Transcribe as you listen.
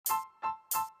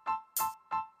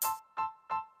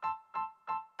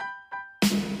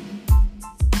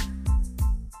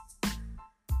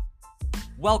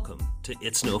Welcome to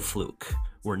It's No Fluke,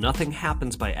 where nothing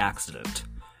happens by accident,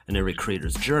 and every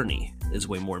creator's journey is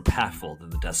way more impactful than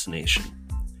the destination.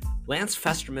 Lance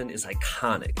Fensterman is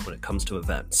iconic when it comes to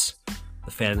events.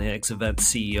 The Fanatics event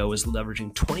CEO is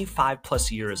leveraging 25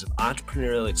 plus years of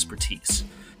entrepreneurial expertise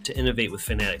to innovate with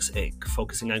Fanatics Inc.,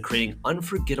 focusing on creating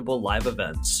unforgettable live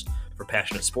events for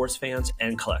passionate sports fans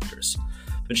and collectors.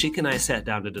 Vanshika and I sat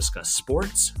down to discuss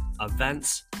sports,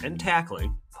 events, and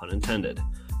tackling, pun intended,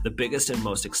 the biggest and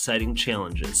most exciting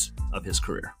challenges of his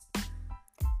career.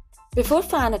 Before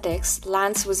Fanatics,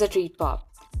 Lance was at ReadPop,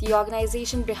 the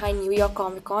organization behind New York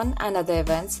Comic Con and other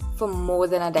events, for more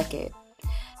than a decade.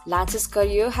 Lance's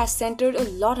career has centered a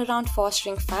lot around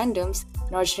fostering fandoms,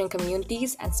 nurturing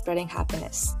communities, and spreading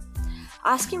happiness.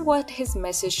 Ask him what his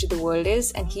message to the world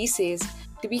is, and he says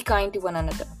to be kind to one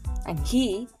another. And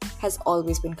he has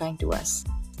always been kind to us.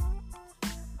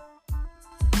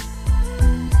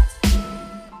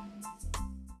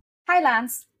 Hi,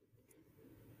 Lance.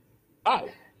 Hi,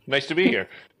 nice to be here.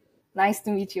 Nice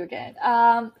to meet you again.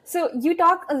 So you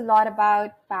talk a lot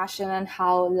about passion and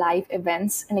how live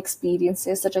events and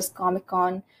experiences such as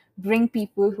Comic-Con bring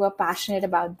people who are passionate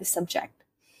about the subject.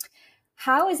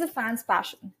 How is a fan's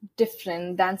passion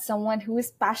different than someone who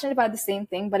is passionate about the same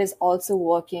thing but is also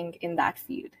working in that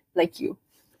field, like you?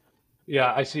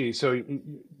 Yeah, I see. So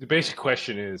the basic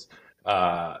question is,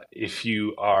 if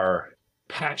you are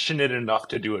passionate enough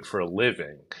to do it for a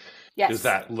living, Yes. does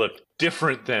that look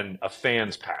different than a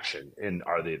fan's passion? And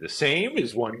are they the same?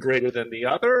 Is one greater than the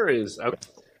other? This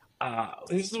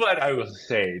is what I will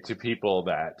say to people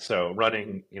that, so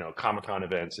running, Comic-Con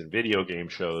events and video game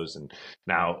shows and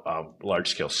now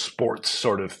large-scale sports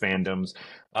sort of fandoms,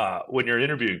 when you're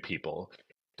interviewing people,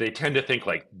 they tend to think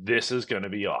like, this is going to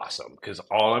be awesome because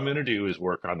all I'm going to do is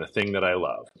work on the thing that I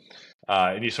love.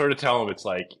 And you sort of tell them it's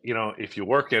like, if you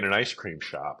work in an ice cream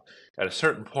shop, at a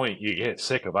certain point you get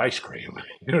sick of ice cream.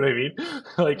 You know what I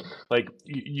mean? like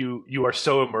you are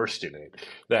so immersed in it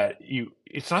that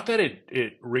it's not that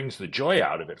it wrings the joy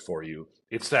out of it for you.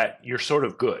 It's that you're sort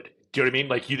of good. Do you know what I mean?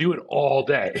 Like you do it all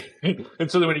day. And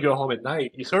so then when you go home at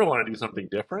night, you sort of want to do something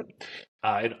different.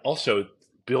 And also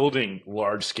building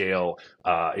large-scale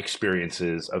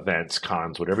experiences, events,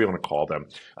 cons, whatever you want to call them,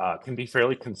 can be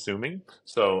fairly consuming.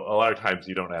 So a lot of times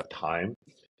you don't have time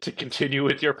to continue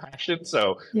with your passion.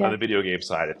 So on the video game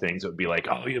side of things, it would be like,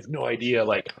 oh, you have no idea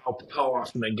like how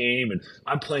often I game, and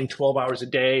I'm playing 12 hours a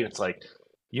day. It's like,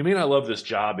 you may not love this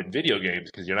job in video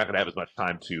games because you're not going to have as much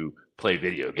time to play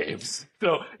video games.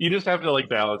 So you just have to like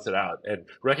balance it out and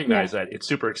recognize that it's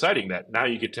super exciting that now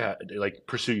you get to like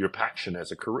pursue your passion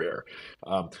as a career.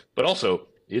 But also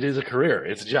it is a career.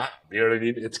 It's a job. You know what I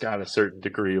mean? It's got a certain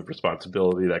degree of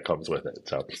responsibility that comes with it.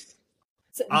 So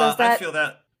I feel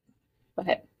that. Go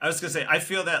ahead. I was going to say, I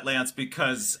feel that, Lance,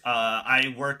 because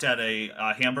I worked at a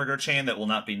hamburger chain that will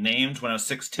not be named when I was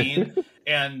 16.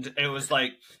 And it was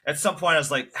like, at some point I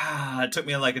was like, it took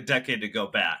me like a decade to go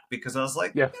back because I was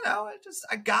like,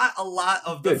 I got a lot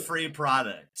of the free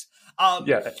product.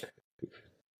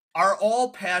 Are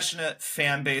all passionate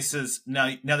fan bases,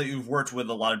 now that you've worked with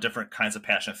a lot of different kinds of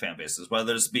passionate fan bases,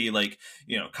 whether it's be like,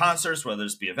 concerts, whether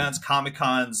it's be events,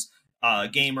 Comic-Cons,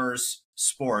 gamers,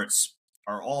 sports,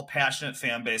 are all passionate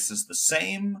fan bases the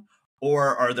same,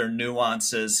 or are there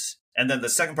nuances? And then the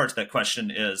second part to that question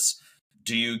is,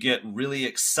 do you get really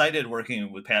excited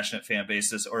working with passionate fan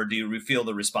bases, or do you feel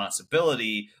the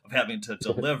responsibility of having to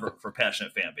deliver for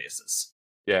passionate fan bases?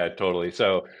 Yeah, totally.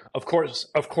 So of course,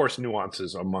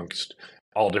 nuances amongst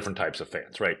all different types of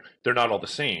fans, right? They're not all the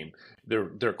same.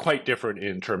 They're quite different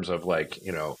in terms of like,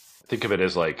 think of it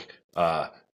as like,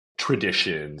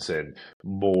 traditions and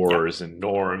mores and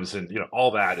norms and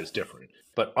all that is different,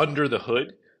 but under the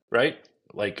hood, right,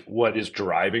 like what is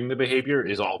driving the behavior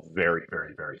is all very,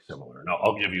 very, very similar. And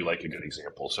I'll give you like a good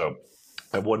example. So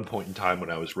at one point in time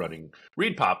when I was running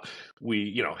ReadPop,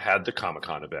 we had the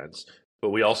Comic-Con events,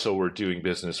 but we also were doing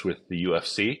business with the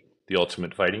UFC, the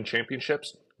Ultimate Fighting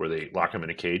Championships, where they lock them in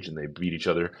a cage and they beat each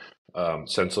other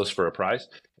senseless for a prize.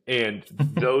 And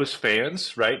those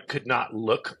fans, right, could not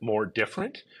look more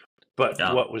different. But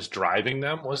what was driving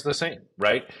them was the same,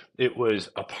 right? It was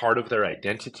a part of their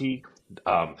identity.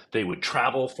 They would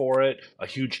travel for it. A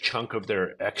huge chunk of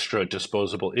their extra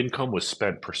disposable income was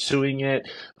spent pursuing it.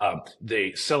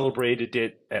 They celebrated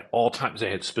it at all times.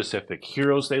 They had specific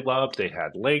heroes they loved. They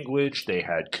had language. They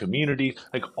had community.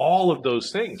 Like all of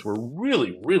those things were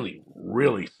really, really,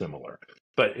 really similar.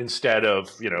 But instead of,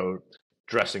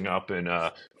 dressing up in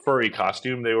a furry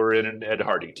costume, they were in an Ed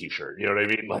Hardy t-shirt. You know what I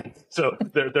mean? Like, so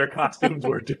their costumes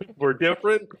were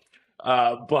different,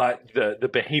 but the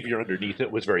behavior underneath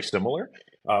it was very similar.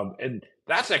 And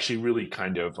that's actually really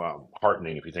kind of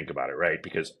heartening if you think about it, right?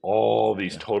 Because all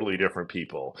these totally different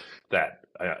people that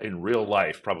in real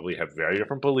life probably have very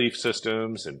different belief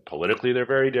systems and politically they're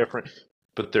very different,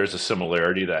 but there's a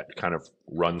similarity that kind of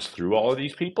runs through all of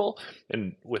these people.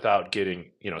 And without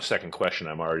getting, second question,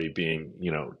 I'm already being,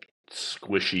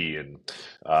 squishy and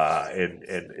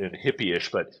hippie-ish,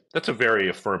 but that's a very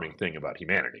affirming thing about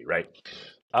humanity, right?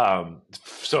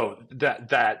 So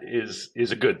that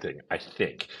is a good thing, I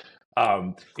think.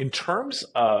 In terms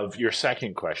of your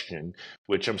second question,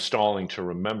 which I'm stalling to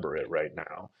remember it right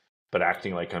now, but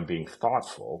acting like I'm being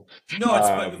thoughtful. No,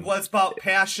 it's about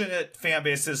passionate fan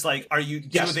bases. Like,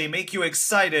 do they make you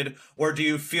excited, or do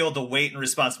you feel the weight and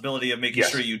responsibility of making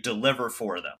sure you deliver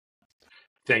for them?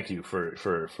 Thank you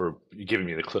for giving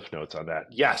me the cliff notes on that.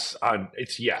 Yes,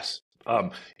 it's yes.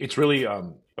 It's really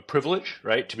a privilege,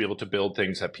 right, to be able to build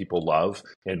things that people love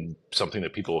and something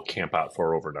that people will camp out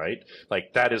for overnight.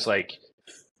 Like that is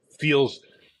feels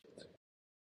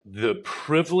the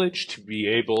privilege to be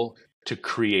able to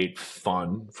create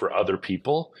fun for other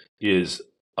people is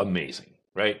amazing,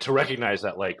 right? To recognize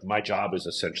that my job is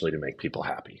essentially to make people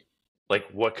happy. Like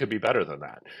what could be better than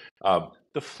that?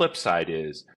 The flip side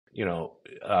is,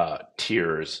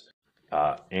 tears,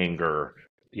 anger,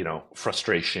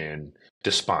 frustration,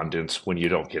 despondence when you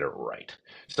don't get it right.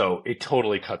 So it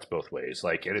totally cuts both ways.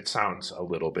 And it sounds a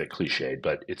little bit cliched,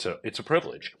 but it's a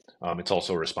privilege. It's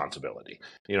also a responsibility,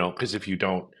 because if you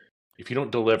don't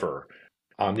deliver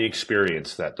on the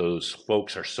experience that those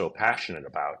folks are so passionate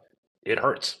about, it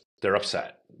hurts. They're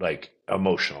upset,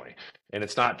 emotionally. And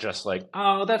it's not just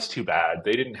oh, that's too bad.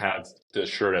 They didn't have the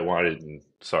shirt I wanted in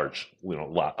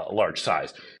a large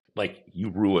size. You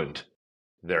ruined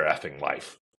their effing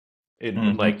life.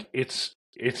 It's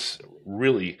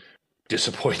really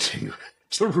disappointing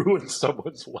to ruin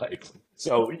someone's life.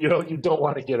 So, you don't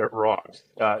want to get it wrong.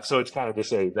 So it's kind of to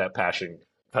say that passion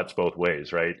cuts both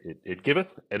ways, right? It giveth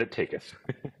and it taketh.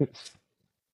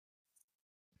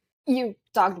 You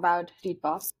talked about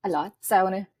Repop a lot, so I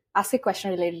want to ask a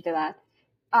question related to that.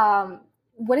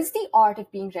 What is the art of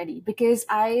being ready? Because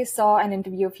I saw an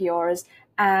interview of yours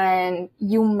and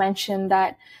you mentioned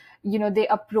that, they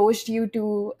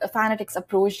Fanatics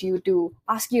approached you to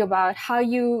ask you about how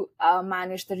you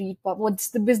manage the Repop, what's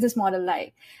the business model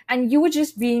like? And you were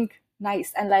just being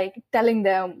nice and telling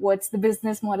them what's the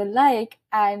business model like.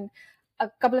 And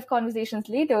a couple of conversations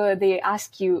later, they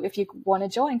ask you if you want to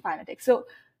join Fanatics. So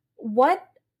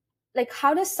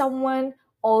how does someone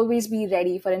always be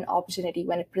ready for an opportunity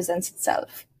when it presents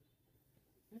itself?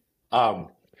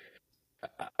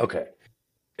 Okay.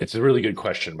 It's a really good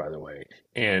question, by the way.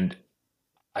 And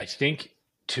I think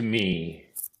to me,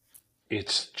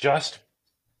 it's just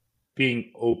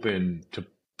being open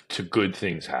to good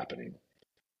things happening.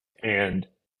 And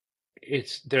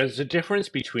there's a difference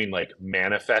between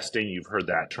manifesting, you've heard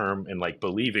that term, and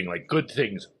believing good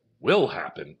things will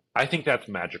happen. I think that's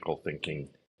magical thinking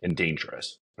and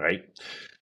dangerous, right?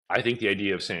 I think the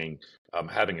idea of saying,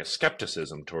 having a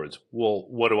skepticism towards, well,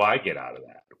 what do I get out of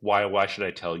that? Why should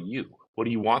I tell you? What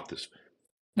do you want this?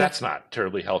 That's not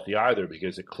terribly healthy either,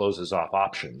 because it closes off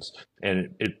options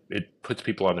and it puts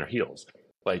people on their heels.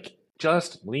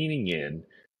 Just leaning in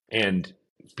and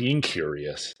being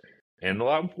curious and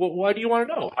why do you want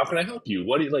to know? How can I help you?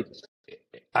 What do you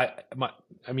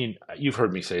I mean, you've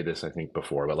heard me say this, I think,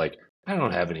 before, but I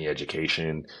don't have any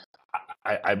education.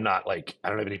 I'm not I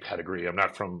don't have any pedigree. I'm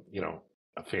not from,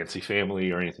 a fancy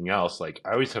family or anything else. I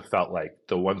always have felt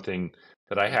the one thing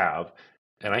that I have,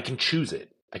 and I can choose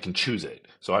it.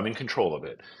 So I'm in control of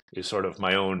it, is sort of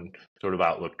my own sort of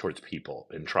outlook towards people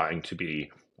and trying to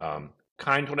be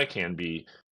kind when I can be,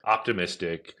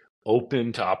 optimistic,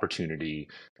 open to opportunity,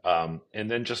 and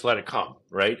then just let it come,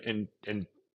 right? And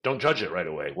don't judge it right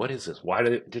away. What is this? Why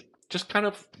did it? Just kind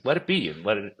of let it be and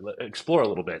let it explore a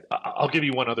little bit. I'll give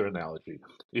you one other analogy.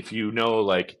 If you know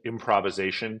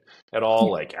improvisation at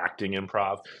all, acting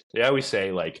improv, they always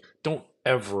say don't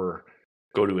ever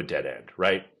go to a dead end,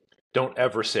 right? Don't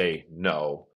ever say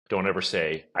no. Don't ever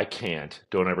say I can't.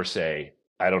 Don't ever say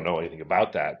I don't know anything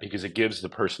about that, because it gives the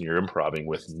person you're improvising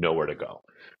with nowhere to go,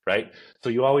 right? So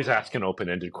you always ask an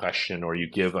open-ended question, or you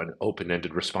give an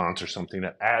open-ended response or something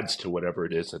that adds to whatever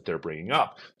it is that they're bringing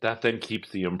up. That then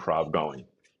keeps the improv going.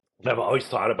 And I've always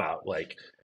thought about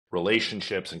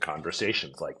relationships and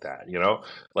conversations like that,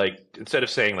 instead of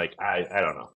saying I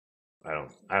don't know,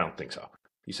 I don't think so.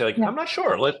 You say I'm not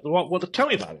sure. Well, tell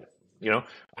me about it.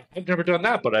 I've never done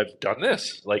that, but I've done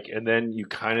this. And then you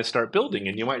kind of start building,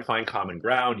 and you might find common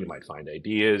ground. You might find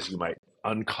ideas. You might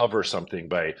uncover something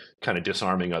by kind of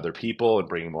disarming other people and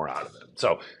bringing more out of them.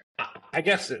 So I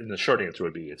guess the short answer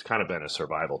would be it's kind of been a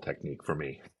survival technique for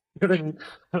me.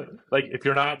 Like if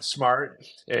you're not smart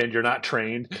and you're not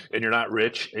trained and you're not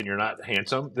rich and you're not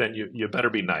handsome, then you better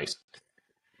be nice.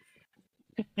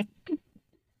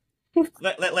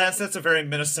 Lance, that's a very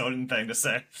Minnesotan thing to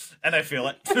say, and I feel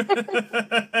it.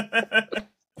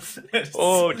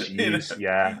 Oh, jeez,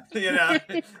 yeah.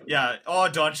 Yeah. Oh,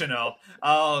 don't you know?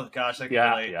 Oh, gosh, I can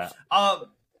relate. Yeah. I'm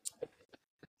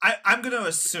going to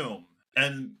assume,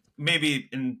 and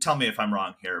tell me if I'm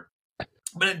wrong here,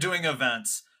 but in doing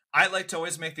events, I like to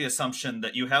always make the assumption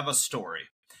that you have a story,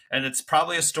 and it's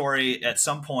probably a story at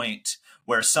some point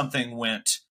where something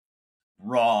went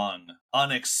wrong,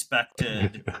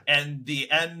 unexpected, and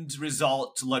the end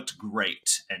result looked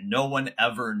great, and no one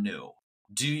ever knew.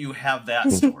 Do you have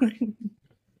that story?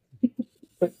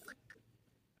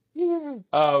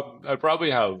 I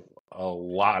probably have a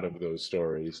lot of those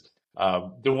stories.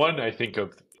 The one I think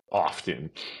of often,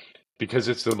 because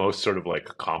it's the most sort of like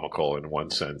comical in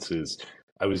one sense, is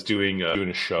I was doing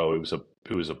a show.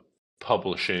 It was a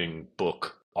publishing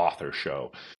book author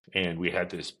show, and we had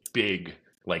this big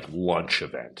like lunch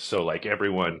event. So like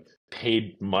everyone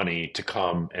paid money to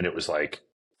come, and it was like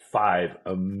 5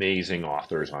 amazing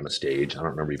authors on a stage. I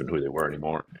don't remember even who they were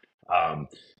anymore.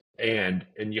 And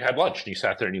you had lunch and you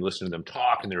sat there and you listened to them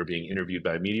talk, and they were being interviewed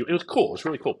by media. It was cool. It was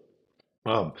really cool.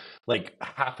 Like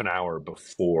half an hour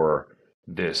before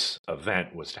this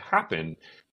event was to happen,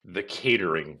 the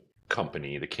catering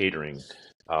company, the catering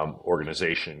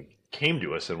organization came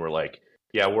to us and were like,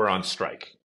 yeah, we're on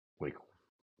strike. Like,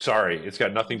 sorry, it's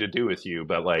got nothing to do with you,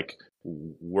 but like,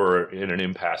 we're in an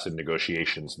impasse in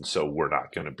negotiations, and so we're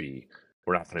not going to be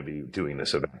doing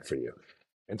this event for you.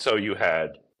 And so you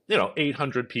had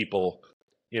 800 people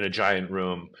in a giant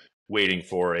room waiting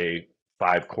for a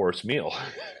 5-course meal,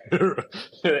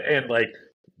 and like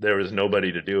there was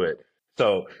nobody to do it.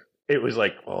 So it was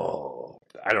like, oh,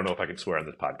 I don't know if I can swear on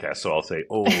this podcast, so I'll say,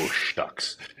 oh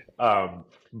shucks.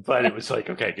 But it was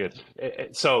like, okay, good.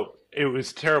 So it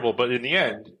was terrible, but in the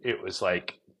end, it was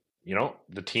like,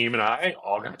 the team and I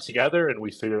all got together and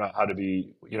we figured out how to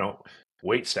be,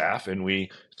 wait staff, and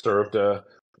we served a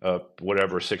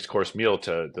whatever 6-course meal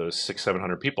to the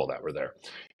 600-700 people that were there.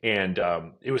 And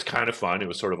it was kind of fun. It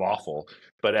was sort of awful.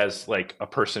 But as like a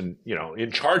person,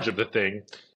 in charge of the thing,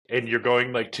 and you're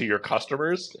going like to your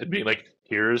customers and being like,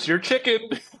 here's your chicken.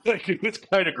 Like, it was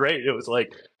kind of great. It was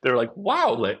like, they're like,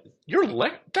 wow,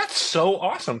 that's so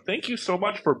awesome. Thank you so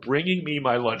much for bringing me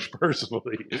my lunch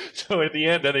personally. So at the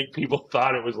end, I think people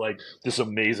thought it was like this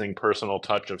amazing personal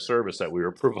touch of service that we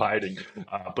were providing.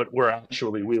 But we were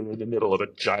in the middle of a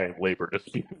giant labor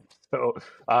dispute. So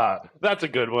that's a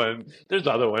good one. There's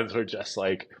other ones that are just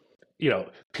like,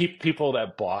 people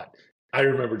that bought. I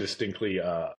remember distinctly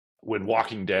when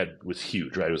Walking Dead was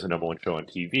huge, right? It was the #1 show on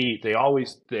TV. They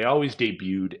always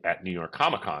debuted at New York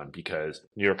Comic Con, because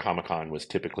New York Comic Con was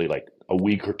typically like a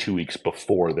week or 2 weeks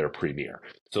before their premiere.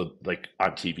 So like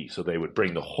on TV. So they would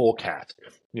bring the whole cast,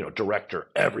 director,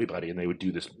 everybody, and they would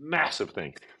do this massive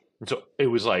thing. And so it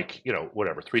was like,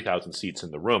 3,000 seats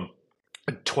in the room,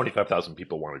 and 25,000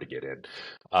 people wanted to get in.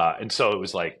 And so it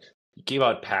was like, you gave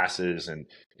out passes, and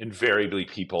invariably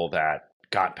people that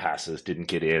got passes didn't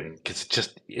get in, because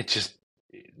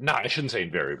I shouldn't say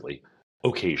invariably,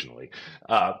 occasionally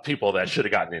people that should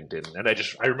have gotten in didn't. And I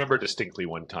remember distinctly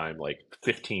one time, like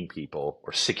 15 people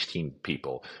or 16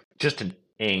 people, just an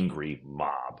angry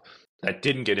mob that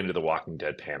didn't get into the Walking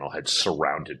Dead panel, had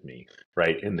surrounded me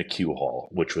right in the queue hall,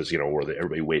 which was where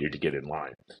everybody waited to get in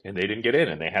line, and they didn't get in,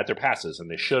 and they had their passes, and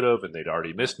they should have, and they'd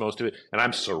already missed most of it, and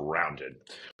I'm surrounded.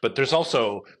 But there's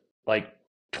also like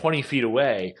 20 feet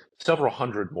away, several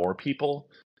hundred more people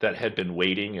that had been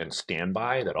waiting and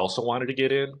standby that also wanted to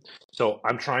get in. So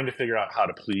I'm trying to figure out how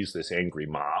to please this angry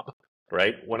mob,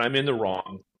 right? When I'm in the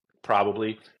wrong,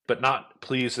 probably, but not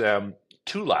please them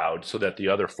too loud so that the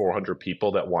other 400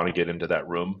 people that want to get into that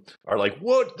room are like,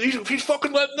 what? He's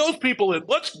fucking letting those people in.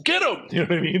 Let's get them. You know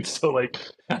what I mean? So like,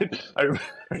 I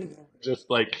just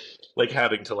like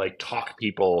having to like talk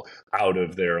people out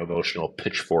of their emotional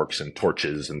pitchforks and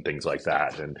torches and things like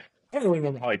that. And I don't really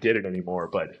remember how I did it anymore,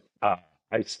 but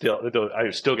I still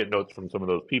get notes from some of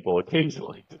those people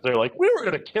occasionally. They're like, we were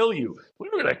going to kill you. We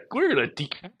were going to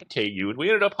decapitate you, and we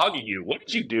ended up hugging you. What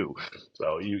did you do?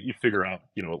 So you figure out,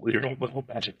 your own little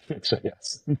magic tricks, I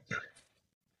guess.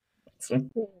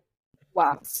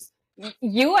 Wow.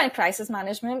 You and crisis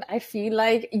management, I feel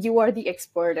like you are the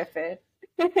expert of it.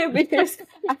 Because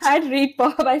at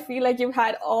ReadPop, I feel like you've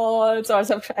had all sorts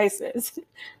of crises.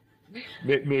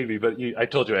 Maybe, but I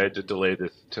told you I had to delay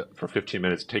this for 15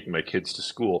 minutes, taking my kids to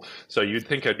school. So you'd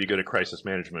think I'd be good at crisis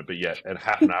management, but yet at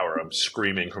half an hour, I'm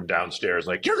screaming from downstairs,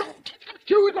 like, "You're not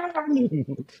do that!"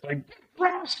 Like,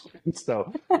 "Brass!"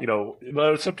 So,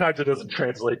 sometimes it doesn't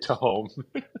translate to home.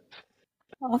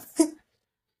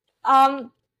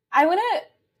 I want to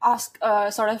ask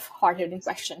a sort of hard-hitting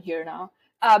question here now,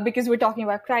 because we're talking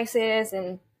about crisis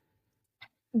and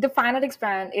the Fanatics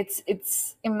brand. It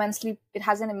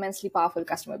has an immensely powerful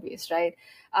customer base, right?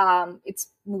 It's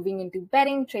moving into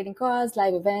betting, trading cards,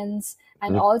 live events,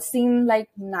 and all seem like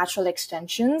natural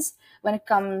extensions when it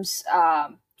comes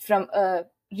from a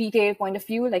retail point of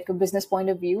view, like a business point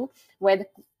of view, where the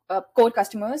core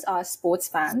customers are sports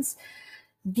fans.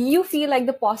 Do you feel like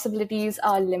the possibilities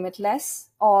are limitless,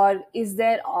 or is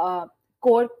there a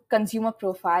core consumer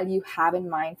profile you have in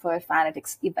mind for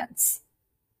Fanatics events?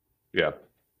 Yeah.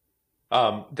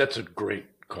 That's a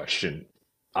great question.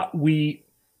 I'll be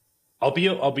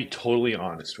totally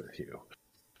honest with you.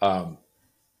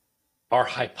 Our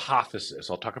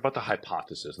hypothesis, I'll talk about the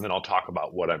hypothesis, and then I'll talk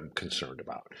about what I'm concerned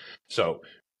about. So,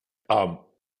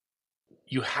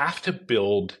 you have to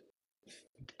build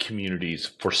communities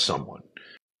for someone,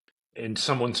 and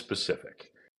someone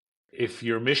specific. If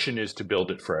your mission is to build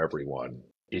it for everyone,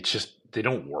 it's just, they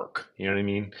don't work. You know what I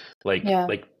mean? Like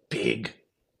big,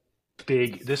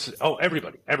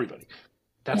 everybody.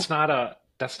 That's not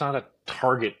a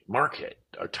target market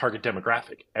or target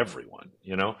demographic. Everyone,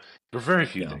 there are very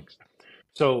few things.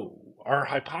 So our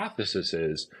hypothesis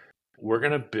is we're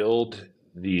going to build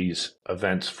these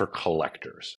events for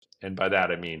collectors. And by that,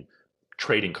 I mean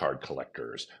trading card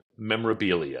collectors,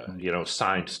 memorabilia,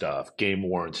 signed stuff, game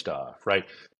worn stuff, right?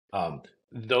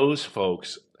 Those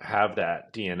folks have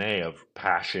that DNA of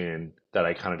passion that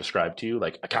I kind of described to you.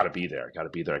 Like, I got to be there. I got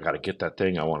to get that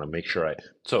thing. I want to make sure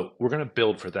so we're going to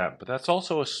build for them, but that's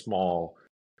also a small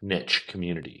niche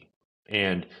community.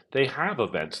 And they have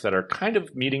events that are kind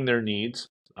of meeting their needs.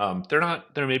 They're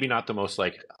maybe not the most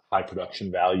like high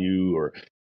production value or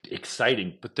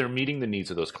exciting, but they're meeting the needs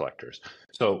of those collectors.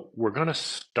 So we're going to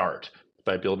start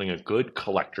by building a good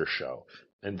collector show,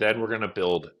 and then we're going to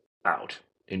build out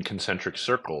in concentric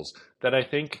circles that I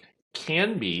think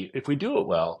can be, if we do it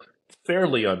well,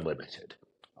 fairly unlimited.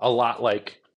 A lot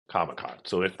like Comic-Con.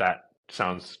 So if that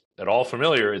sounds at all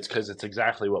familiar, it's because it's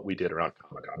exactly what we did around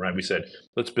Comic-Con, right? We said,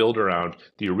 let's build around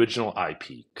the original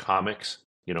IP, comics,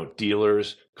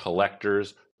 dealers,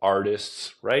 collectors,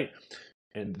 artists, right?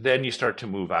 And then you start to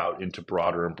move out into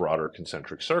broader and broader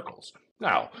concentric circles.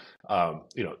 Now, the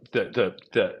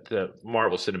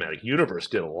Marvel Cinematic Universe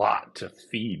did a lot to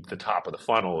feed the top of the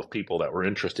funnel of people that were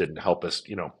interested and help us,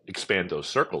 expand those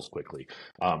circles quickly.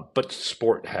 But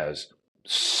sport has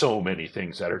so many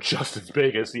things that are just as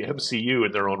big as the MCU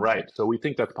in their own right. So we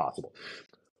think that's possible.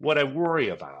 What I worry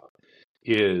about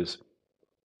is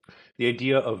the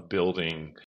idea of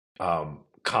building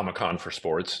Comic-Con for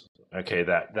sports. Okay,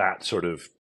 that sort of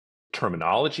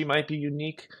terminology might be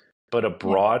unique, but a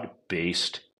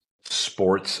broad-based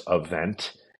sports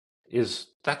event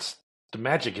that's the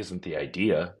magic. Isn't the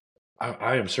idea.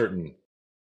 I am certain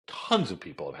tons of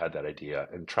people have had that idea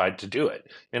and tried to do it,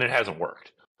 and it hasn't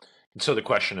worked. And so the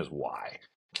question is, why?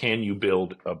 Can you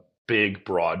build a big,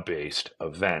 broad-based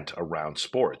event around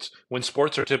sports when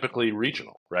sports are typically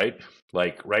regional, right?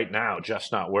 Like right now,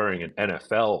 Jeff's not wearing an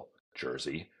NFL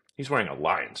jersey. He's wearing a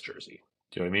Lions jersey.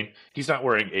 Do you know what I mean? He's not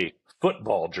wearing a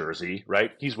football jersey,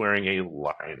 right? He's wearing a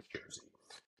Lions jersey.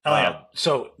 Hell yeah.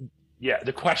 So,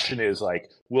 the question is, like,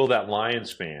 will that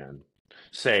Lions fan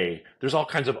say there's all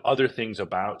kinds of other things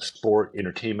about sport,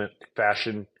 entertainment,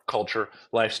 fashion, culture,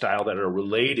 lifestyle that are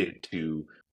related to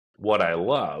what I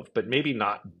love, but maybe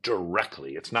not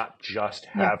directly. It's not just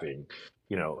having,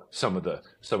 some of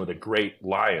the great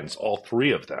Lions, all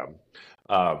three of them,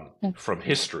 from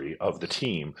history of the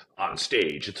team on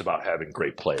stage. It's about having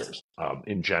great players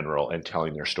in general and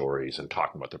telling their stories and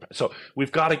talking about their. So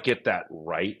we've got to get that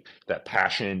right, that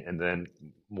passion, and then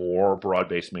more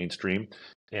broad-based mainstream.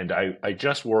 And I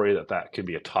just worry that can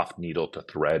be a tough needle to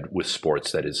thread with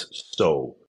sports that is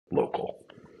so local.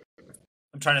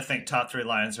 I'm trying to think top three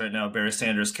Lions right now: Barry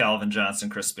Sanders, Calvin Johnson,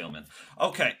 Chris Spielman.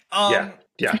 Okay.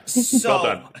 Yeah. So, well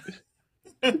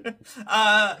done.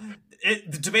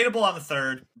 Debatable on the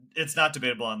third. It's not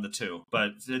debatable on the two,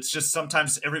 but it's just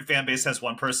sometimes every fan base has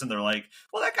one person. They're like,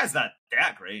 well, that guy's not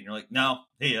that great. And you're like, no,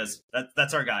 he is.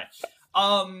 That's our guy.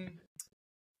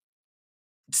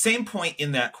 Same point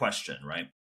in that question, right?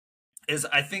 Is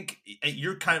I think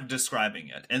you're kind of describing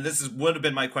it, and this would have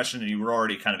been my question, and you were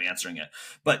already kind of answering it.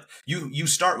 But you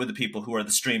start with the people who are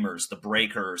the streamers, the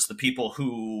breakers, the people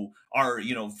who are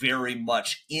very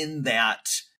much in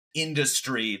that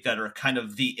industry that are kind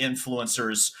of the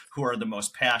influencers who are the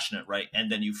most passionate, right?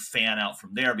 And then you fan out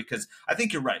from there, because I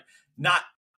think you're right. Not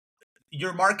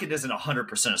your market isn't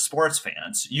 100% of sports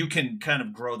fans. You can kind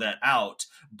of grow that out,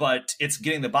 but it's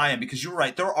getting the buy-in, because you're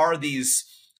right. There are these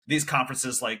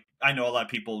conferences, like I know a lot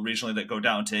of people regionally that go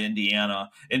down to Indiana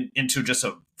and into just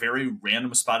a very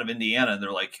random spot of Indiana, and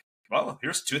they're like, well,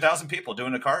 here's 2,000 people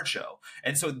doing a card show.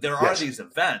 And so there are these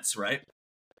events, right?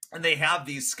 And they have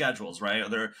these schedules, right? Or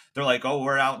they're like, oh,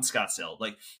 we're out in Scottsdale.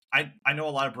 Like I know a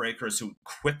lot of breakers who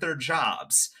quit their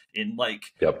jobs in like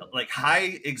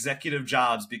high executive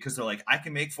jobs, because they're like, I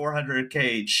can make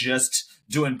 $400K just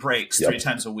doing breaks 3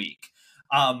 times a week.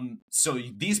 So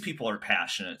these people are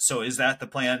passionate. So is that the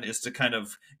plan, is to kind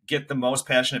of get the most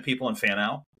passionate people and fan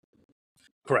out?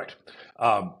 Correct.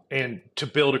 And to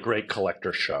build a great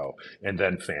collector show and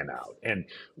then fan out. And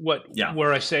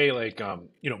where I say, like,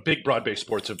 big broad-based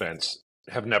sports events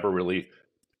have never really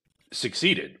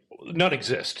succeeded. None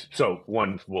exist. So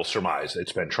one will surmise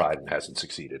it's been tried and hasn't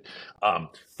succeeded.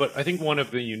 But I think one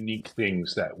of the unique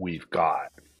things that we've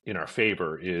got in our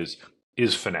favor is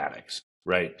Fanatics,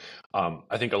 right?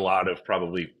 I think a lot of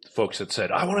probably folks that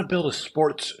said, I want to build a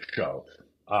sports show.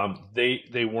 They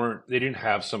didn't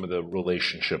have some of the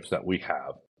relationships that we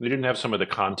have. They didn't have some of the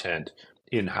content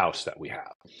in-house that we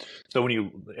have. So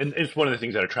and it's one of the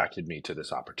things that attracted me to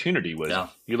this opportunity was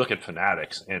you look at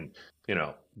Fanatics and,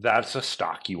 that's a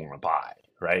stock you want to buy,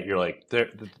 right? You're like,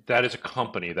 that is a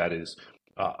company that is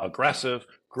aggressive,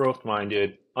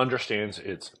 growth-minded, understands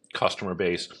its customer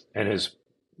base, and has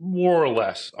more or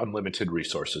less unlimited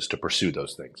resources to pursue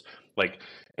those things.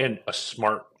 And a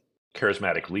smart,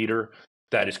 charismatic leader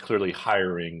that is clearly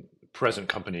hiring, present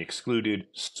company excluded,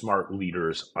 smart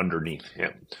leaders underneath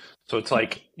him. So it's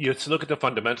like, you look at the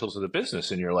fundamentals of the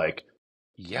business and you're like,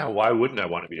 yeah, why wouldn't I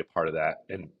want to be a part of that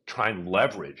and try and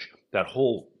leverage that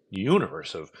whole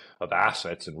universe of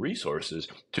assets and resources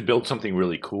to build something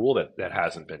really cool that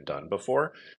hasn't been done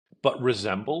before, but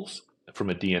resembles, from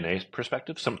a DNA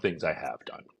perspective, some things I have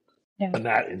done. Yeah. And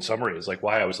that, in summary, is like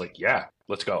why I was like, yeah,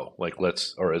 let's go. Like,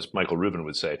 or as Michael Rubin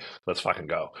would say, let's fucking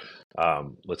go.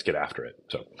 Let's get after it.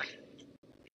 So,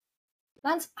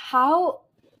 Lance, how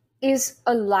is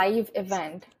a live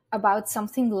event about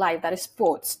something live that is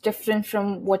sports different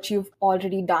from what you've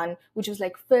already done, which is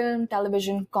like film,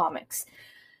 television, comics?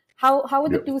 How are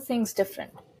the two things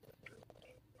different?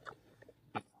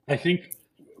 I think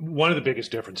one of the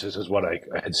biggest differences is what I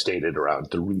had stated around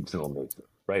the regional nature,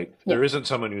 right? Yep. There isn't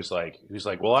someone who's like,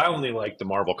 well, I only like the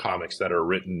Marvel comics that are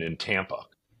written in Tampa.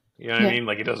 You know what I mean?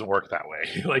 Like, it doesn't work that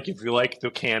way. Like, if you like the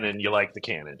canon, you like the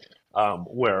canon.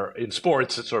 Where in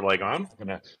sports, it's sort of like, I'm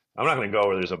not gonna go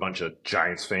where there's a bunch of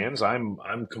Giants fans. I'm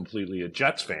completely a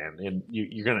Jets fan, and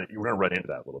you're gonna run into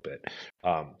that a little bit.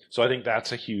 So I think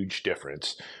that's a huge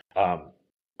difference.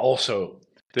 Also,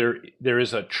 there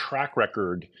is a track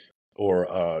record or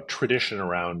a tradition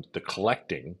around the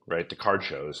collecting, right? The card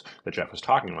shows that Jeff was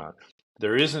talking about.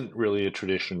 There isn't really a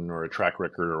tradition or a track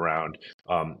record around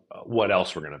what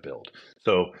else we're going to build.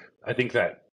 So I think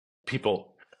that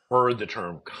people heard the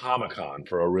term Comic-Con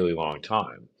for a really long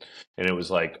time. And it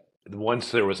was like, once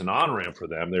there was an on-ramp for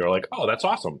them, they were like, oh, that's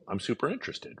awesome. I'm super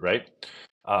interested, right?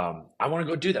 I want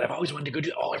to go do that. I've always wanted to go do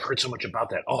that. Oh, I've heard so much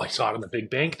about that. Oh, I saw it on the Big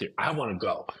Bang Theory. I want to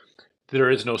go. There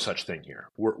is no such thing here.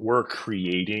 We're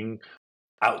creating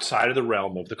outside of the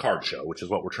realm of the card show, which is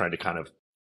what we're trying to kind of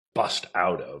bust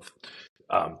out of.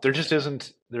 There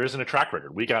isn't a track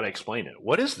record. We got to explain it.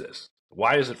 What is this?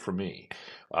 Why is it for me?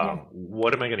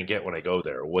 What am I going to get when I go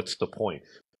there? What's the point?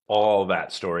 All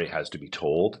that story has to be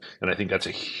told. And I think that's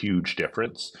a huge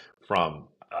difference from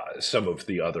some of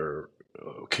the other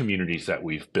communities that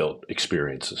we've built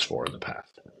experiences for in the past.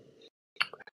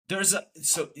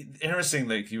 So interesting,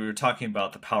 like you were talking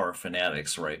about the power of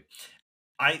Fanatics, right?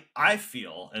 I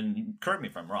feel, and correct me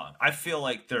if I'm wrong, I feel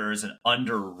like there is an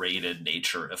underrated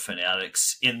nature of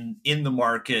Fanatics in the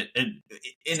market, and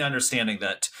in understanding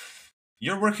that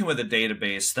you're working with a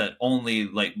database that only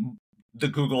like the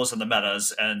Googles and the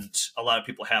Metas and a lot of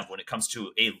people have when it comes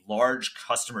to a large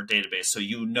customer database. So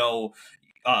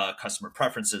customer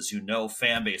preferences,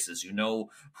 fan bases,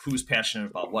 who's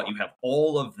passionate about what, you have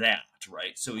all of that,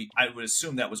 right? So I would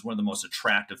assume that was one of the most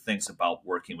attractive things about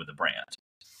working with a brand.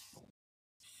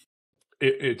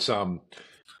 It's I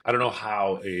don't know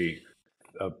how a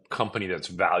company that's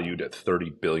valued at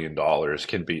 $30 billion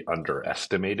can be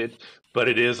underestimated, but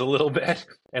it is a little bit.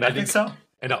 And I think so.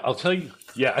 And I'll tell you,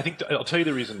 I'll tell you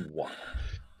the reason why.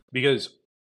 Because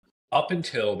up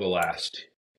until the last,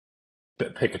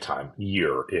 pick a time,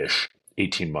 year-ish,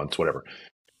 18 months, whatever,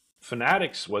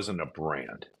 Fanatics wasn't a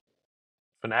brand.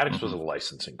 Fanatics was a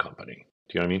licensing company.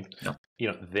 Do you know what I mean? No. You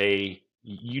know,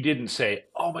 you didn't say,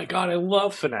 "Oh my God, I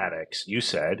love Fanatics." You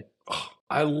said, "Oh,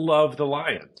 I love the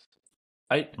Lions."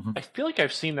 I feel like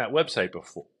I've seen that website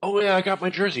before. Oh yeah, I got my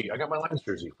jersey. I got my Lions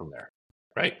jersey from there,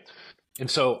 right? And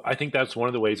so I think that's one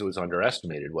of the ways it was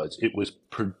underestimated was it was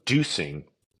producing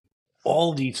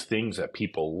all these things that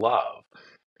people love,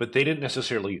 but they didn't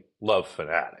necessarily love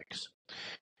Fanatics.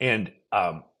 And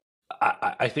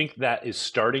I think that is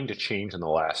starting to change in the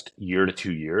last year to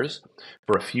 2 years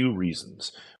for a few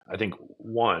reasons. I think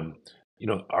one, you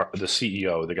know, the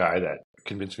CEO, the guy that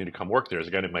convinced me to come work there, is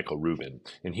a guy named Michael Rubin,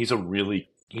 and he's a brilliant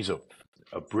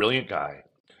guy.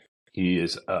 He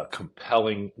is a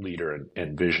compelling leader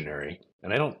and visionary,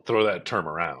 and I don't throw that term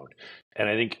around. And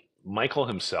I think Michael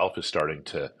himself is starting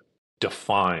to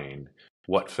define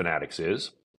what Fanatics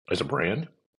is as a brand,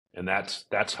 and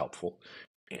that's helpful.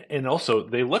 And also,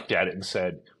 they looked at it and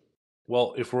said,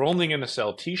 "Well, if we're only going to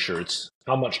sell T-shirts,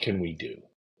 how much can we do?"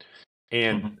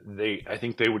 And I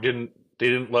think they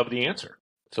didn't love the answer.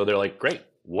 So they're like, "Great,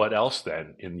 what else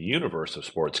then in the universe of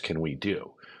sports can we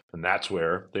do?" And that's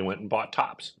where they went and bought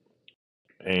Topps.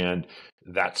 And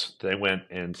they went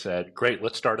and said, "Great,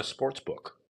 let's start a sports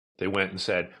book." They went and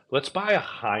said, "Let's buy a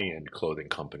high-end clothing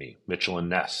company, Mitchell and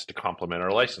Ness, to complement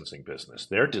our licensing business.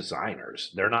 They're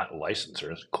designers. They're not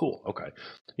licensors." Cool. Okay.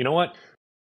 You know what?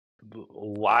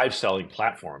 Live selling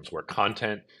platforms where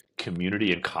content,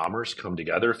 community, and commerce come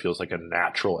together feels like a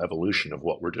natural evolution of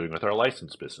what we're doing with our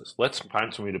license business. Let's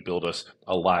find somebody to build us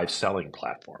a live selling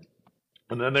platform.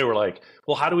 And then they were like,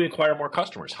 "Well, how do we acquire more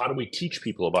customers? How do we teach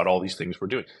people about all these things we're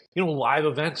doing?" You know, live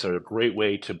events are a great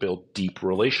way to build deep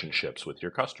relationships with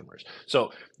your customers.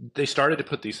 So they started to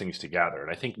put these things together. And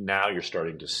I think now you're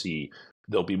starting to see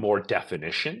there'll be more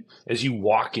definition as you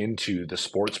walk into the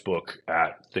sports book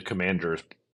at the Commanders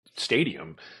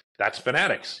Stadium. That's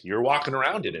Fanatics. You're walking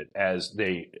around in it as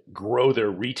they grow their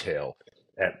retail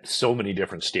at so many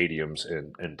different stadiums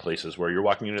and places where you're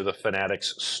walking into the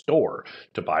Fanatics store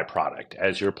to buy product,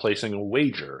 as you're placing a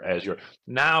wager,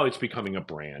 now it's becoming a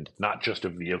brand, not just a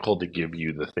vehicle to give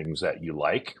you the things that you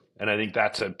like. And I think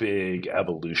that's a big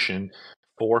evolution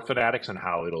for Fanatics and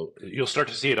how you'll start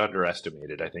to see it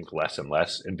underestimated, I think, less and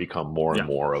less, and become more and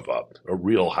more of a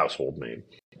real household name.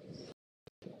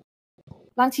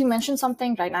 Lance, you mentioned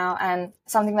something right now, and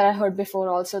something that I heard before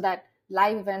also, that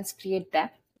live events create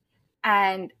depth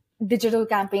and digital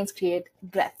campaigns create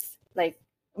breadth, like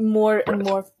more and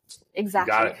more.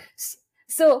 Exactly. Got it.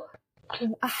 So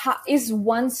is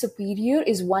one superior?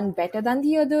 Is one better than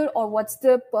the other? Or what's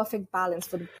the perfect balance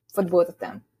for both of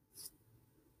them?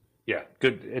 Yeah,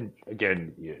 good. And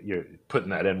again, you're putting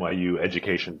that NYU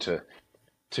education to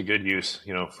good use.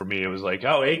 You know, for me, it was like,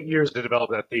 8 years to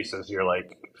develop that thesis. You're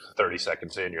like 30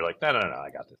 seconds in, you're like, no, I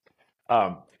got this.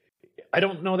 I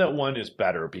don't know that one is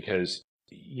better because,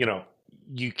 you know,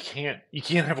 you can't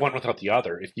have one without the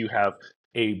other. If you have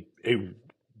a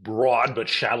broad but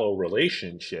shallow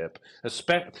relationship,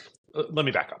 let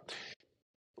me back up.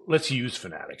 Let's use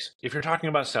Fanatics. If you're talking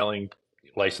about selling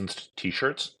licensed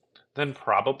T-shirts, then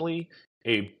probably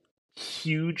a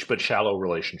huge but shallow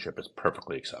relationship is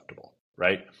perfectly acceptable,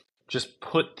 right? Just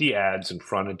put the ads in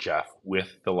front of Jeff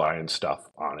with the Lions stuff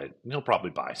on it, and he'll probably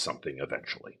buy something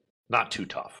eventually. Not too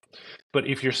tough. But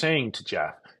if you're saying to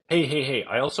Jeff, hey,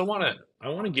 I also want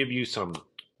to give you some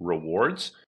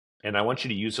rewards, and I want you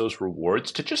to use those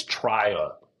rewards to just try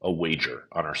a wager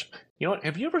on our. You know what?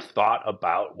 Have you ever thought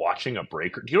about watching a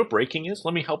breaker? Do you know what breaking is?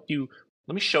 Let me help you.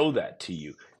 Let me show that to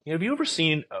you. Have you ever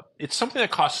seen? It's something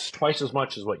that costs twice as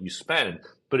much as what you spend,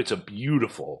 but it's a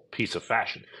beautiful piece of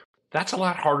fashion. That's a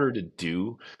lot harder to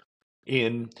do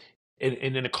in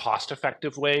a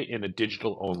cost-effective way in a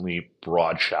digital-only,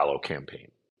 broad, shallow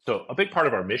campaign. So a big part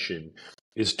of our mission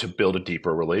is to build a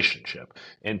deeper relationship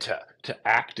and to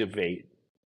activate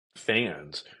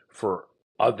fans for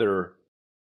other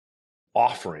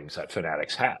offerings that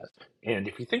Fanatics has. And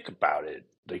if you think about it,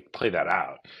 they play that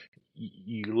out.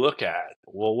 You look at,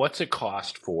 well, what's it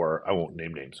cost for, I won't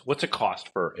name names, what's it cost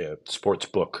for a sports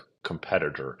book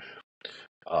competitor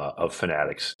of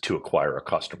Fanatics to acquire a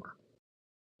customer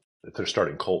if they're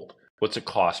starting cold? What's it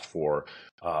cost for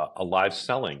a live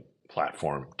selling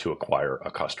platform to acquire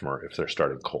a customer if they're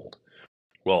starting cold?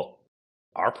 Well,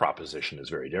 our proposition is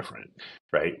very different,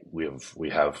 right? We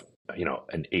have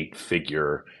an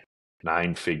 8-figure,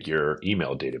 9-figure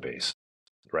email database,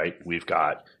 right? We've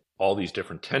got all these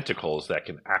different tentacles that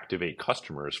can activate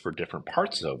customers for different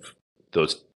parts of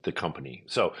the company.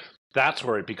 So that's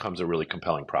where it becomes a really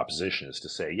compelling proposition, is to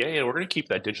say, yeah, we're going to keep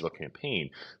that digital campaign,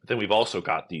 but then we've also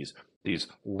got these these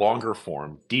longer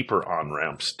form, deeper on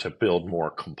ramps to build more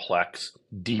complex,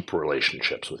 deep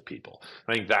relationships with people.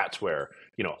 I think that's where,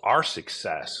 our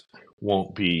success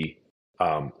won't be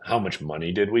how much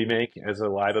money did we make as a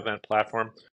live event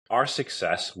platform. Our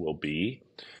success will be,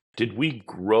 did we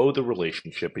grow the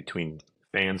relationship between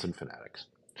fans and Fanatics?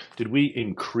 Did we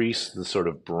increase the sort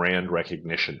of brand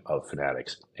recognition of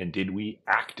Fanatics? And did we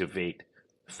activate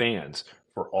fans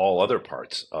for all other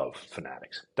parts of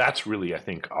Fanatics? That's really, I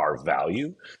think, our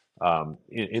value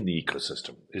in the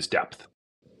ecosystem is depth.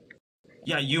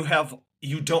 Yeah,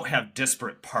 you don't have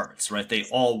disparate parts, right? They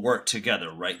all work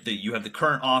together, right? You have the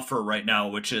current offer right now,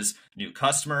 which is new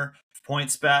customer,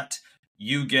 points bet.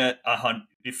 You get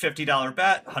 $50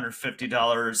 bet,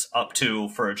 $150 up to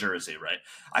for a jersey, right?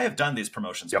 I have done these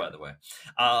promotions, by the way,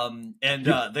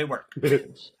 and they work.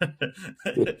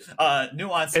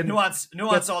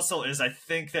 Nuance also is, I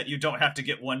think, that you don't have to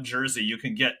get one jersey; you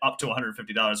can get up to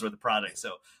 $150 worth of product.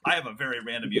 So I have a very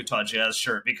random Utah Jazz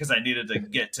shirt because I needed to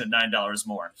get to $9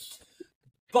 more.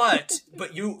 But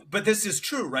this is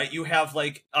true, right? You have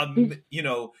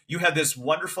you have this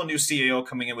wonderful new CEO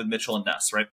coming in with Mitchell and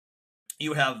Ness, right?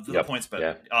 You have the points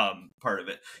bet part of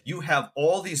it. You have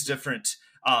all these different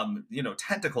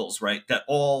tentacles, right, that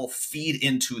all feed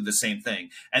into the same thing.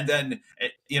 And then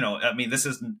this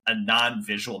is a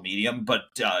non-visual medium, but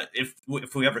if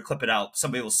we ever clip it out,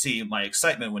 somebody will see my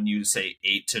excitement when you say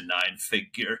 8 to 9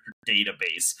 figure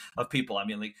database of people. I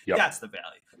mean, that's the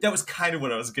value. That was kind of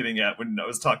what I was getting at when I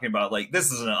was talking about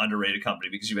this is an underrated company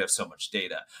because you have so much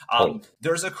data.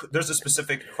 There's a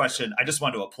specific question. I just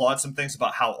want to applaud some things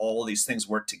about how all of these things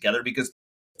work together, because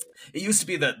it used to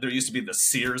be that there used to be the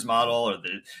Sears model or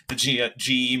the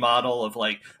GE model of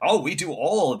we do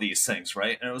all of these things,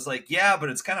 right? And it was but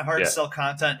it's kind of hard to sell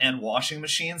content and washing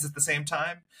machines at the same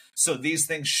time. So these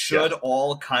things should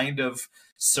all kind of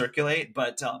circulate.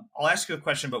 But I'll ask you a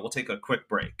question, but we'll take a quick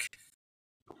break.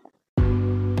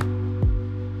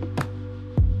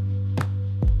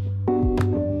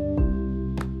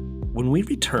 When we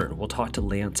return, we'll talk to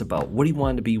Lance about what he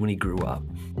wanted to be when he grew up,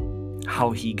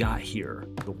 how he got here,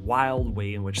 the wild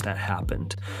way in which that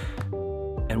happened,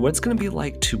 and what it's going to be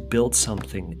like to build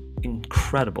something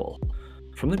incredible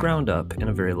from the ground up in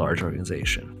a very large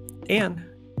organization. And,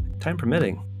 time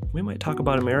permitting, we might talk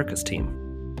about America's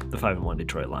team, the 5-1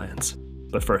 Detroit Lions.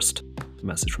 But first, a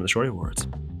message from the Shorty Awards.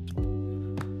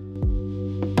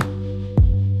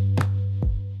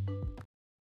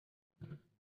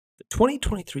 The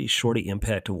 2023 Shorty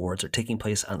Impact Awards are taking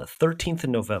place on the 13th of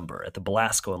November at the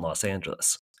Belasco in Los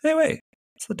Angeles. Hey, wait,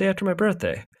 it's the day after my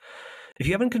birthday. If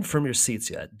you haven't confirmed your seats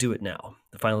yet, do it now.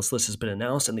 The finalist list has been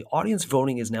announced, and the audience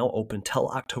voting is now open till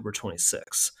October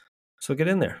 26th. So get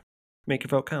in there. Make your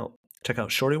vote count. Check out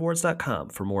shortyawards.com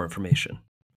for more information.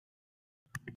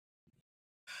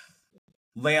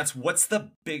 Lance, what's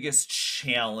the biggest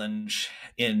challenge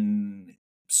in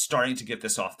starting to get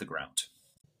this off the ground?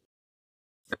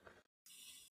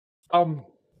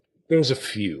 There's a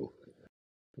few,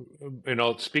 and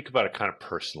I'll speak about it kind of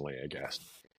personally, I guess.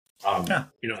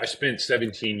 I spent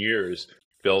 17 years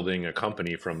building a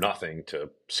company from nothing to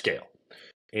scale.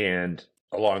 And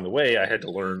along the way, I had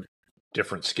to learn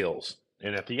different skills.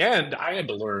 And at the end, I had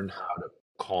to learn how to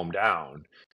calm down,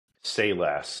 say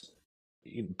less,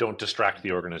 don't distract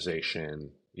the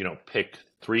organization, pick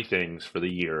 3 things for the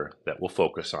year that we'll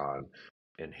focus on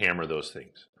and hammer those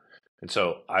things. And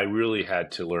so I really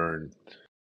had to learn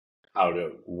how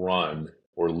to run,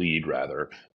 or lead rather,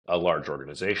 a large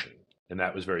organization. And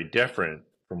that was very different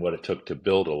from what it took to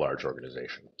build a large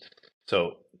organization.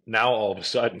 So now all of a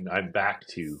sudden I'm back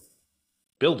to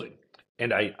building.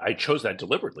 And I chose that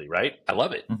deliberately, right? I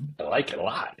love it. Mm-hmm. I like it a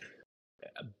lot.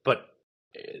 But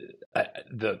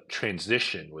the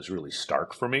transition was really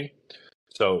stark for me.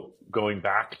 So going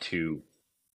back to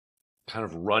kind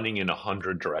of running in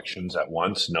 100 directions at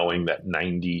once, knowing that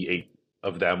 98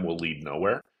 of them will lead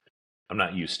nowhere, I'm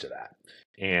not used to that.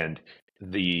 And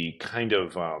the kind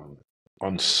of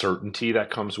uncertainty that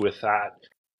comes with that,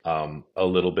 a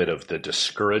little bit of the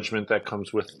discouragement that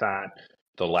comes with that,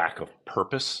 the lack of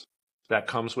purpose that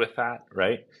comes with that,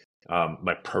 right?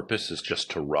 My purpose is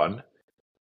just to run,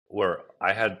 where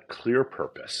I had clear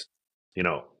purpose,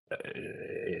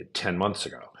 10 months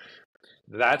ago.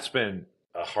 That's been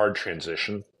a hard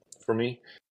transition for me.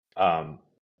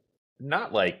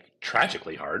 Not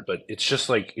tragically hard, but it's just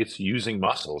it's using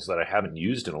muscles that I haven't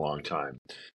used in a long time,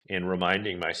 and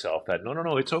reminding myself that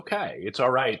no, it's okay. It's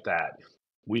all right that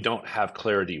we don't have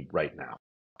clarity right now.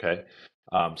 Okay.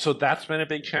 So that's been a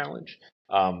big challenge.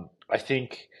 I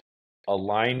think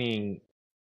aligning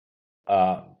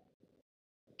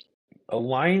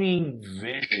aligning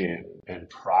vision and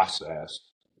process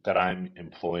that I'm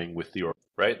employing with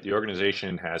right? The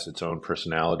organization has its own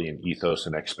personality and ethos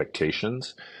and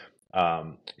expectations.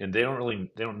 And they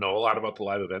don't know a lot about the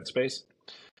live event space.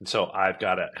 And so I've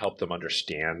got to help them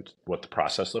understand what the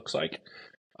process looks like.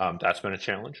 That's been a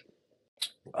challenge.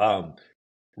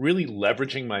 Really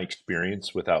leveraging my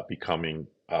experience without becoming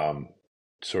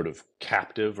sort of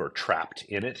captive or trapped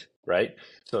in it, right?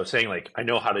 So saying like, I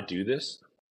know how to do this,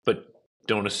 but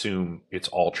don't assume it's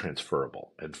all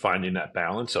transferable, and finding that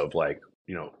balance of like,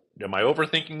 am I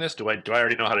overthinking this? Do I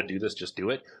already know how to do this? Just do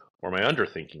it. Or am I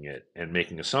underthinking it and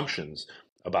making assumptions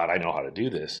about I know how to do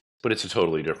this, but it's a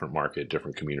totally different market,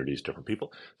 different communities, different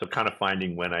people. So kind of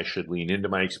finding when I should lean into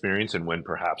my experience and when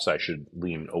perhaps I should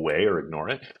lean away or ignore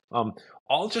it.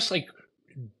 All just like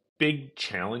big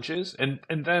challenges. And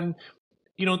then,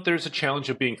 there's a challenge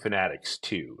of being Fanatics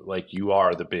too. Like you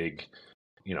are the big,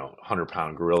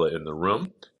 100-pound gorilla in the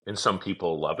room, and some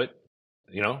people love it,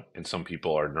 and some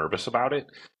people are nervous about it.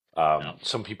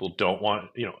 Some people don't want,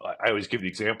 I always give the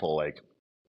example, like,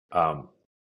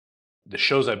 the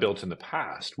shows I built in the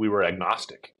past, we were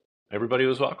agnostic. Everybody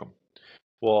was welcome.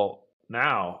 Well,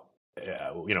 now,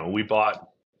 we bought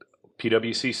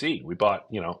PWCC. We bought,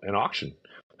 an auction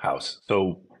house.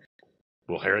 So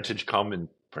will Heritage come and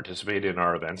participate in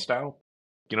our events now?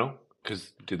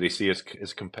 Because do they see us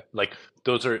as like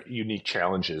those are unique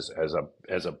challenges as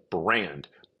a brand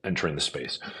entering the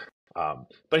space. But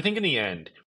I think in the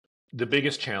end, the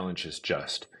biggest challenge is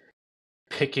just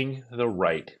picking the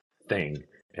right thing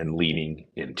and leaning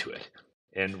into it.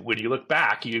 And when you look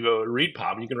back, you go read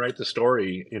pop, you can write the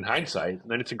story in hindsight, and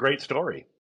then it's a great story,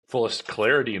 full of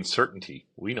clarity and certainty.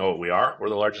 We know what we are. We're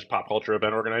the largest pop culture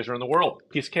event organizer in the world.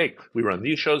 Piece of cake. We run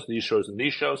these shows, and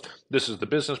these shows. This is the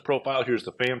business profile. Here's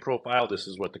the fan profile. This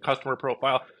is what the customer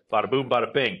profile. Bada boom,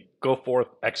 bada bing. Go forth,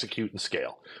 execute, and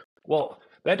scale. Well,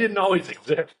 that didn't always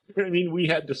exist. I mean, we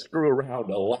had to screw around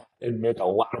a lot and make a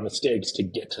lot of mistakes to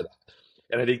get to that.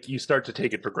 And I think you start to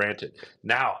take it for granted.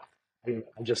 Now, I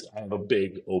have a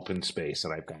big open space,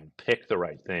 and I've got to pick the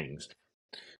right things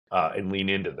and lean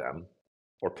into them,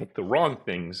 or pick the wrong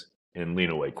things and lean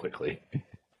away quickly.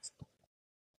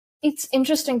 It's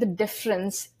interesting, the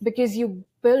difference, because you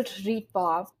built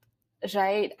Repop,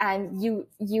 right? And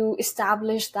you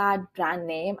established that brand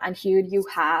name, and here you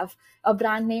have a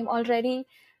brand name already,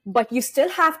 but you still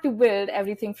have to build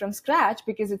everything from scratch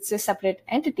because it's a separate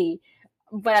entity,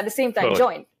 but at the same time,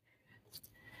 joint.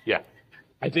 Yeah.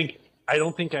 I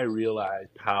don't think I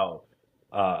realized how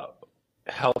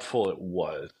helpful it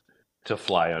was to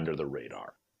fly under the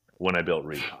radar when I built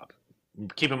Repop.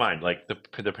 Keep in mind, like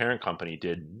the parent company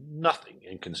did nothing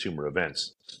in consumer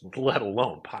events, let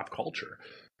alone pop culture.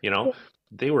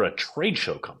 They were a trade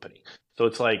show company. So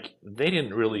it's like they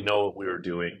didn't really know what we were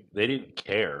doing. They didn't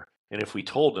care. And if we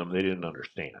told them, they didn't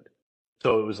understand.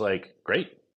 So it was like,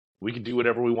 great, we can do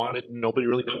whatever we wanted and nobody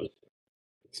really knows.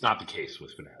 It's not the case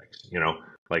with Fanatics.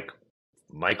 Like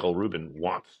Michael Rubin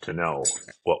wants to know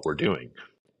what we're doing.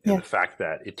 And the fact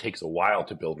that it takes a while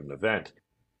to build an event,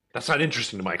 that's not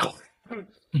interesting to Michael.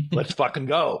 Let's fucking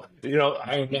go.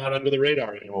 I'm not under the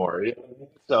radar anymore.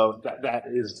 So that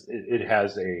is, it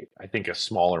has I think a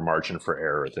smaller margin for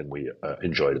error than we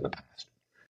enjoyed in the past.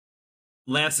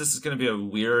 Lance, this is going to be a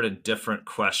weird and different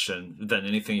question than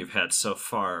anything you've had so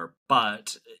far,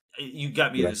 but you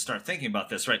got me to start thinking about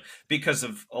this, right? Because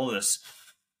of all this.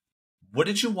 What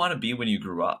did you want to be when you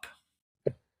grew up?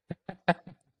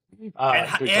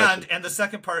 And the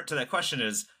second part to that question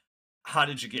is, how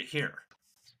did you get here?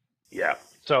 Yeah.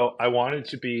 So I wanted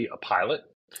to be a pilot.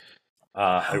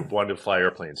 I wanted to fly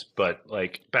airplanes, but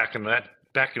like back when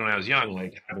I was young,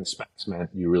 like having specs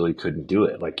meant you really couldn't do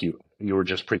it. Like you were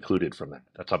just precluded from that.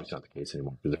 That's obviously not the case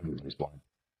anymore because everybody's blind,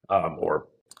 or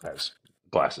has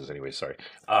glasses anyway. Sorry.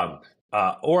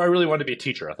 Or I really wanted to be a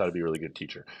teacher. I thought I'd be a really good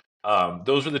teacher.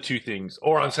 Those are the two things,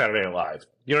 or on Saturday Night Live.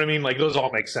 You know what I mean? Like those all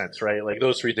make sense, right? Like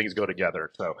those three things go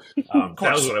together. So that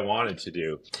was what I wanted to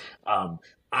do.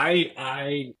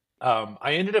 I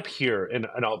ended up here, and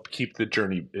I'll keep the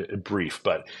journey brief,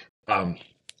 but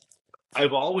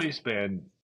I've always been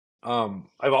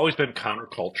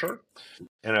counterculture,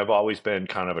 and I've always been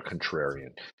kind of a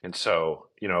contrarian. And so,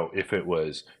 if it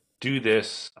was do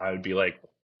this, I would be like,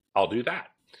 I'll do that.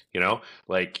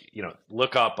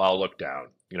 Look up, I'll look down.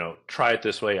 Try it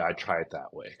this way, I try it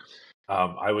that way.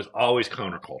 I was always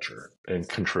counterculture and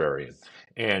contrarian,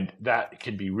 and that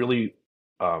can be really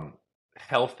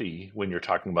healthy when you're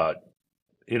talking about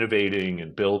innovating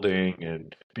and building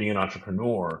and being an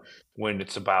entrepreneur. When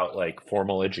it's about like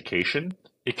formal education,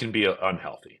 it can be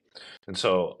unhealthy. And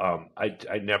so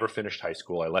I never finished high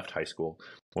school. I left high school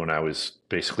when I was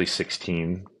basically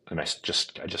 16, and I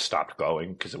just stopped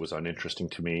going because it was uninteresting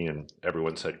to me, and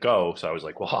everyone said go. So I was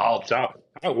like, well, I'll stop.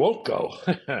 I won't go.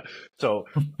 So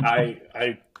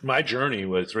my journey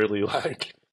was really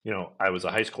like, I was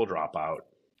a high school dropout.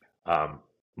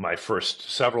 My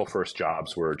several first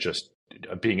jobs were just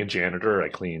being a janitor. I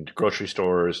cleaned grocery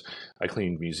stores. I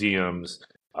cleaned museums.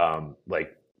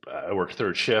 I worked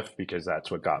third shift because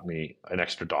that's what got me an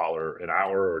extra $1 an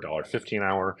hour or $1.50 an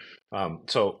hour.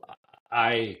 So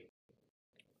I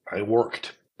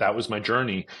worked. That was my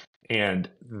journey, and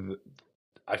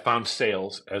I found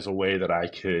sales as a way that I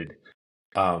could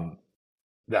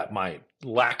that my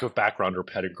lack of background or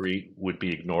pedigree would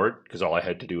be ignored because all I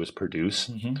had to do was produce.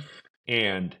 Mm-hmm.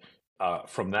 And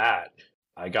from that,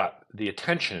 I got the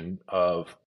attention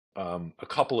of a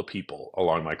couple of people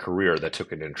along my career that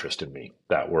took an interest in me,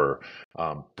 that were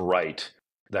bright,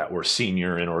 that were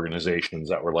senior in organizations,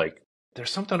 that were like, there's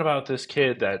something about this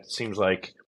kid that seems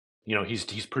like,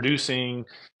 he's producing,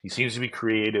 he seems to be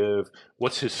creative.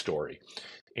 What's his story?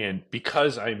 And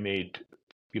because I made,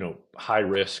 high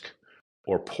risk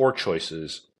or poor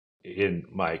choices in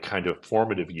my kind of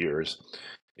formative years,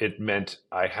 it meant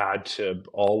I had to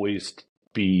always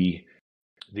be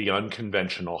the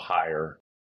unconventional hire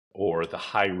or the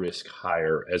high risk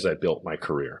hire as I built my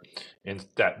career. And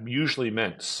that usually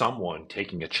meant someone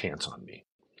taking a chance on me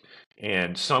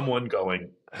and someone going,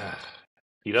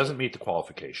 he doesn't meet the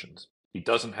qualifications. He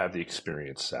doesn't have the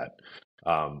experience set.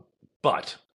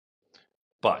 But,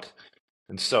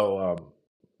 and so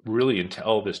really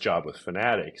until this job with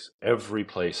Fanatics, every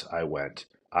place I went,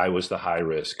 I was the high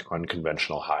risk,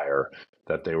 unconventional hire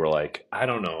that they were like, I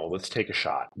don't know, let's take a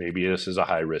shot. Maybe this is a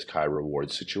high risk, high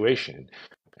reward situation.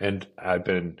 And I've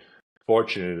been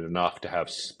fortunate enough to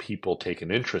have people take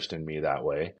an interest in me that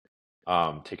way,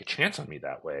 take a chance on me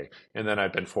that way. And then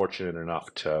I've been fortunate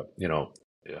enough to,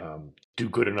 do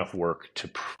good enough work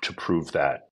to prove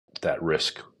that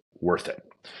risk worth it.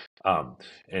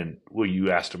 And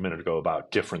you asked a minute ago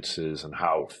about differences and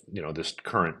how, this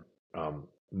current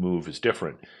move is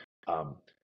different.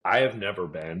 I have never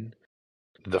been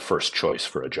the first choice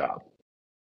for a job,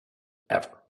 ever.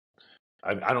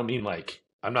 I don't mean like,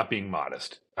 I'm not being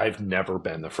modest. I've never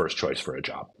been the first choice for a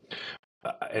job.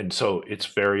 And so it's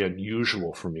very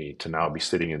unusual for me to now be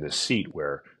sitting in this seat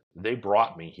where they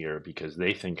brought me here because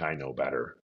they think I know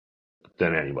better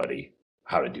than anybody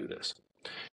how to do this.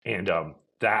 And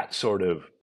that sort of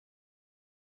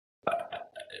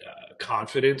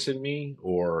confidence in me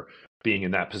or being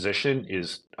in that position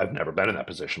I've never been in that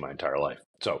position my entire life.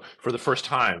 So for the first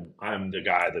time, I'm the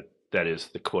guy that is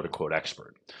the quote unquote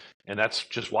expert. And that's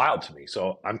just wild to me.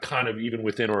 So I'm kind of, even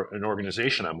within an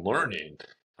organization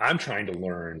I'm trying to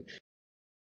learn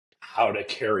how to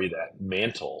carry that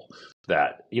mantle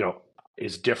that,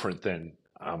 is different than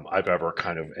I've ever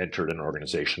kind of entered an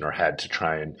organization or had to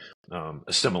try and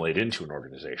assimilate into an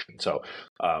organization. So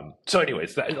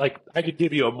anyways, I could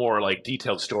give you a more like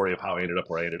detailed story of how I ended up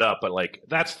where I ended up, but like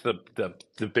that's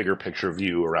the bigger picture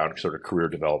view around sort of career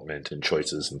development and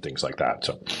choices and things like that.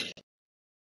 So.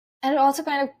 And it also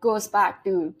kind of goes back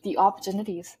to the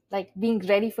opportunities, like being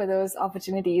ready for those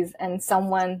opportunities and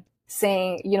someone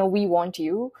saying, we want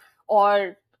you,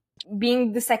 or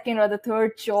being the second or the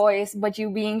third choice, but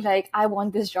you being like, I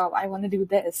want this job, I want to do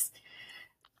this,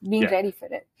 being ready for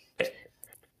it.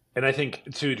 And I think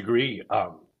to a degree,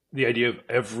 the idea of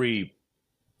every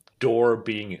door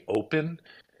being open,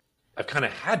 I've kind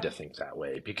of had to think that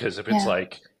way, because if it's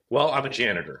like, well, I'm a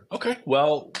janitor. Okay,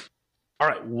 well, all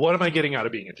right, what am I getting out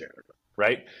of being a janitor,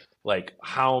 right? Like,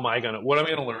 what am I going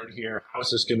to learn here? How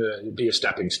is this going to be a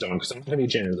stepping stone? Because I'm not going to be a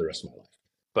janitor the rest of my life.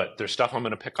 But there's stuff I'm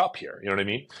going to pick up here. You know what I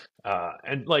mean?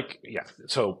 And like,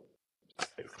 so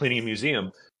cleaning a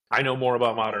museum, I know more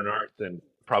about modern art than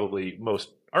probably most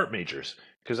art majors,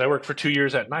 because I worked for 2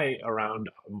 years at night around,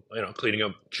 cleaning a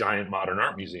giant modern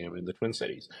art museum in the Twin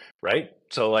Cities, right?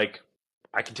 So like,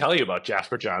 I can tell you about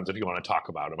Jasper Johns if you want to talk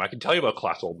about him. I can tell you about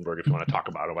Klaus Oldenburg if you want to talk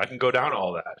about him. I can go down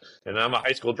all that. And I'm a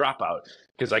high school dropout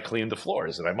because I cleaned the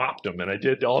floors and I mopped them and I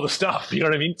did all the stuff. You know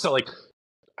what I mean? So like,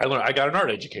 I got an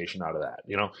art education out of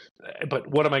that,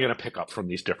 but what am I going to pick up from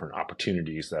these different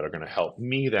opportunities that are going to help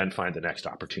me then find the next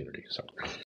opportunity? So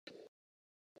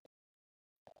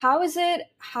how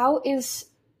is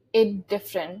it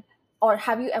different, or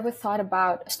have you ever thought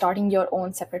about starting your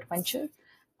own separate venture?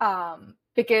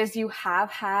 Because you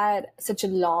have had such a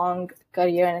long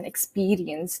career and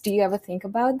experience. Do you ever think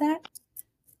about that?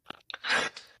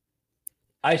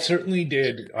 I certainly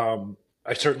did.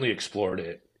 I certainly explored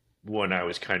it when I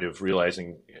was kind of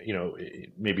realizing,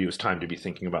 maybe it was time to be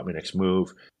thinking about my next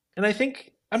move. And I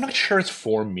think, I'm not sure it's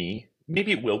for me.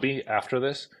 Maybe it will be after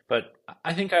this, but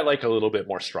I think I like a little bit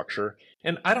more structure.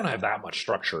 And I don't have that much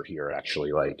structure here,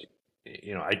 actually. Like,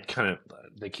 I kind of,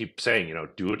 they keep saying,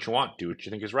 do what you want, do what you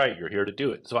think is right. You're here to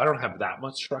do it. So I don't have that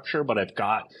much structure, but I've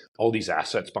got all these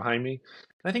assets behind me.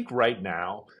 And I think right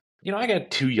now, I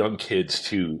got two young kids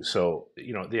too. So,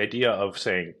 the idea of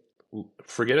saying,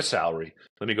 forget a salary,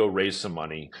 let me go raise some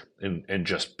money and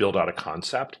just build out a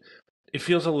concept, it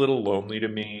feels a little lonely to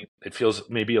me. It feels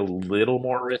maybe a little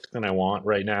more risk than I want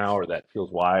right now, or that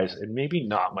feels wise, and maybe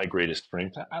not my greatest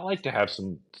strength. I like to have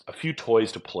a few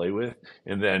toys to play with,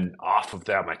 and then off of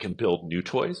them I can build new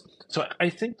toys. So I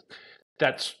think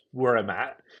that's where I'm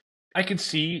at. I can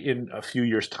see in a few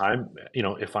years' time,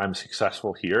 if I'm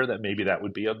successful here, that maybe that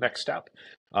would be a next step.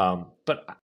 But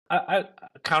I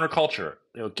counterculture,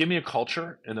 give me a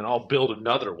culture, and then I'll build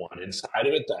another one inside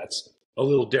of it that's a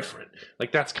little different.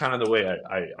 Like that's kind of the way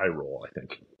I roll, I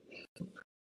think.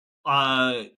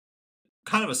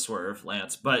 Kind of a swerve,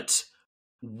 Lance, but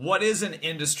what is an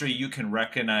industry you can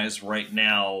recognize right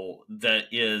now that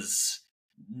is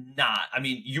not, I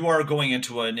mean, you are going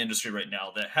into an industry right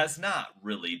now that has not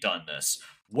really done this.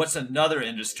 What's another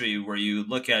industry where you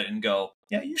look at it and go,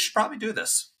 yeah, you should probably do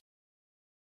this?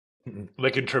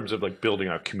 Like in terms of like building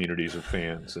out communities of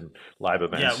fans and live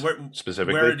events,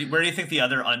 specifically. Where do you think the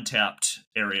other untapped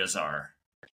areas are?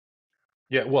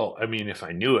 Yeah, well, I mean, if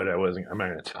I knew it, I'm not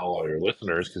going to tell all your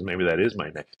listeners because maybe that is my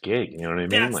next gig. You know what I mean?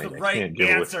 That's like, the right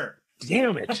answer.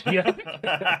 Damn it!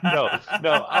 Yeah,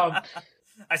 no.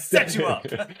 I set you up.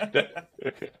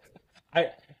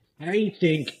 I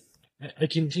think I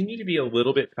continue to be a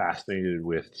little bit fascinated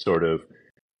with sort of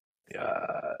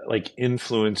like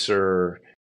influencer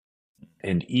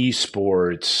and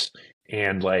esports,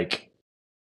 and like,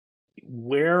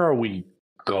 where are we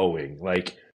going?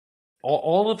 Like,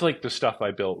 all of like the stuff I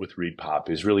built with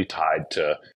ReadPop is really tied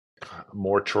to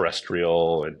more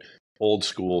terrestrial and old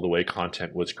school, the way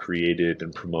content was created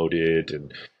and promoted,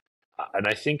 and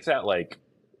I think that like,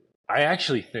 I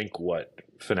actually think what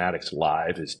Fanatics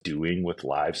Live is doing with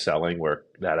live selling, where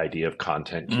that idea of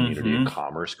content, community, and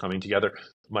commerce coming together.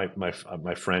 My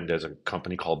friend has a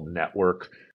company called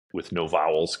Network, with no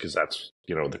vowels, because that's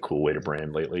the cool way to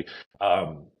brand lately.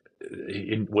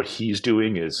 In what he's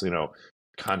doing is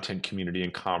content, community,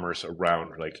 and commerce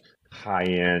around like high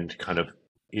end kind of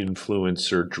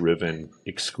influencer driven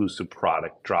exclusive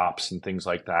product drops and things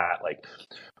like that. Like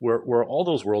where all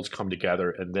those worlds come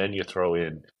together, and then you throw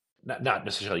in not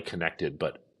necessarily connected,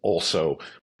 but also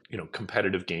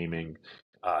competitive gaming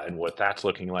and what that's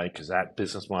looking like, because that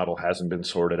business model hasn't been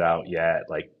sorted out yet.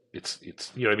 Like it's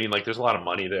what I mean, like there's a lot of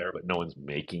money there, but no one's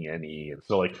making any, and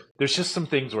so like there's just some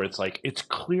things where it's like it's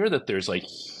clear that there's like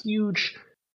huge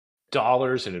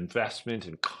dollars and investment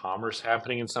and commerce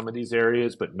happening in some of these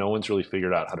areas, but no one's really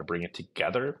figured out how to bring it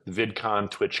together. VidCon,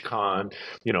 TwitchCon,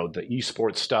 the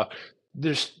esports stuff.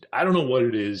 I don't know what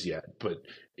it is yet, but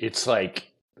it's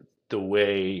like the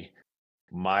way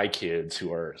my kids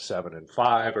who are 7 and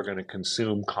 5 are going to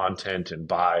consume content and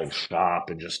buy and shop,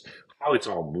 and just how it's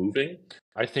all moving.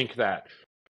 I think that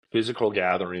physical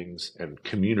gatherings and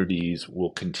communities will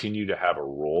continue to have a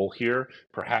role here,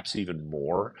 perhaps even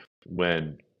more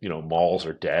when malls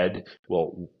are dead.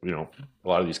 Well, a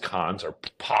lot of these cons are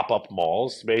pop-up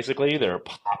malls, basically. They're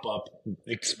pop-up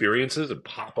experiences and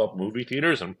pop-up movie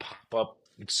theaters and pop-up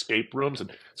escape rooms.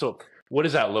 And so what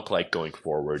does that look like going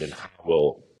forward, and how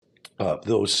will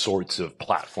those sorts of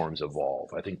platforms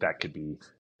evolve? I think that could be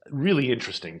really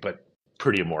interesting, but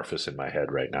pretty amorphous in my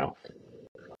head right now.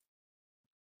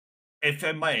 If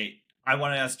I might, I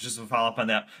want to ask just a follow-up on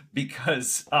that,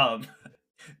 because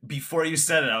before you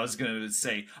said it, I was going to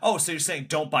say, oh, so you're saying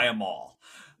don't buy a mall.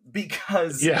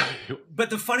 Because, yeah.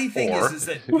 But the funny thing is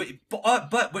that,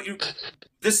 but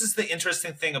this is the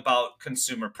interesting thing about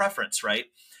consumer preference, right?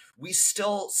 We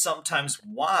still sometimes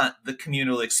want the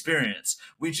communal experience.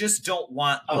 We just don't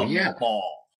want a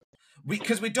mall.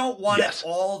 Because we don't want it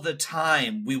all the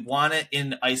time. We want it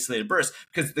in isolated bursts.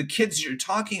 Because the kids you're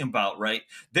talking about, right,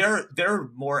 they're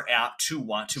more apt to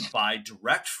want to buy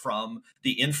direct from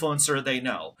the influencer they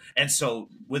know. And so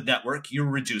with Network, you're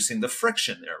reducing the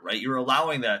friction there, right? You're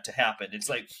allowing that to happen. It's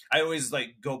like, I always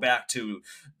like go back to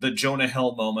the Jonah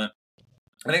Hill moment.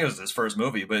 I think it was his first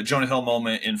movie, but Jonah Hill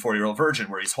moment in 40-Year-Old Virgin,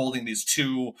 where he's holding these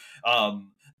two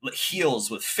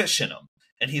heels with fish in them.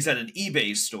 And he's at an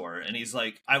eBay store, and he's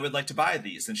like, I would like to buy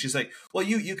these. And she's like, well,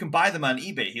 you can buy them on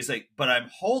eBay. He's like, but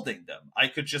I'm holding them. I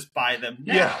could just buy them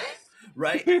now. Yeah.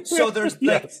 Right? So there's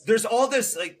there's all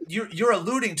this, like, you're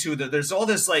alluding to that there's all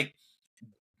this, like,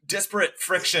 disparate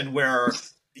friction where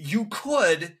you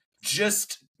could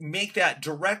just make that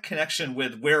direct connection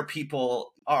with where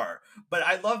people are. But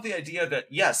I love the idea that,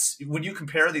 yes, when you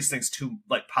compare these things to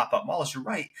like pop-up malls, you're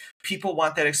right. People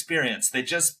want that experience. They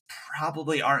just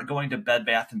probably aren't going to Bed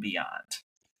Bath & Beyond.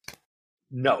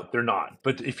 No, they're not.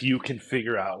 But if you can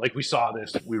figure out, like we saw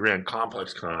this, we ran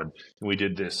Complex Con and we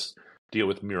did this deal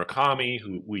with Murakami,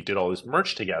 who we did all this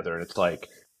merch together. And it's like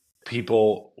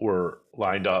people were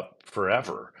lined up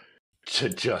forever to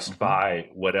just buy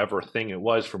whatever thing it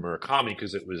was from Murakami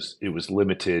because it was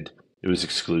limited, it was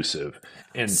exclusive.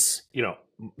 And, you know,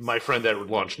 my friend that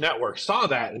launched Network saw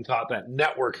that and thought that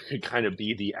Network could kind of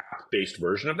be the app-based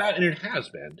version of that, and it has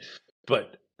been.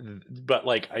 But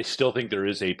like, I still think there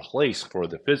is a place for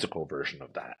the physical version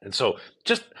of that. And so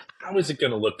just how is it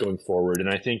going to look going forward? And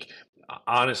I think,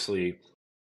 honestly,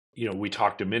 you know, we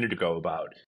talked a minute ago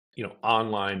about, you know,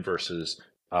 online versus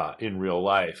in real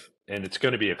life, and it's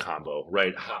going to be a combo,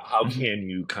 right? How can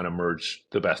you kind of merge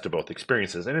the best of both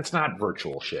experiences? And it's not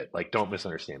virtual shit. Like, don't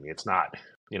misunderstand me. It's not,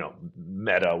 you know,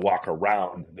 meta walk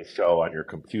around the show on your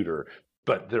computer.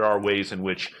 But there are ways in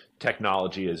which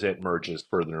technology, as it merges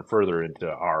further and further into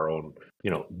our own,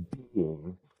 you know,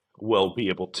 being, will be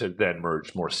able to then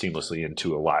merge more seamlessly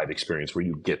into a live experience where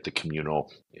you get the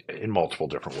communal in multiple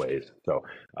different ways. So,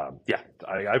 yeah,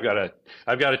 I've got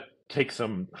to take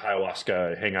some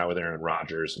ayahuasca, hang out with Aaron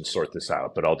Rodgers, and sort this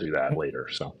out. But I'll do that later.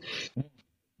 So,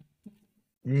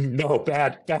 no,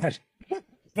 bad idea.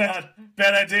 Bad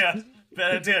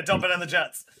idea. Don't bet on the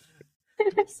Jets.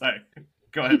 Sorry.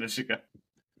 Go ahead, Ashika.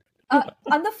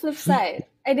 On the flip side,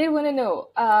 I did want to know,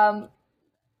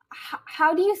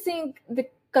 how do you think the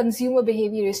consumer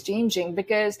behavior is changing?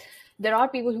 Because there are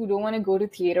people who don't want to go to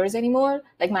theaters anymore.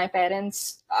 Like my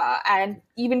parents and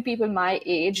even people my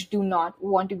age do not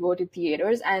want to go to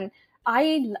theaters. And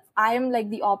I am like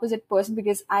the opposite person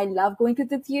because I love going to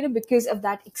the theater because of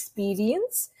that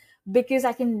experience, because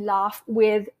I can laugh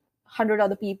with 100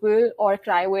 other people or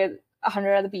cry with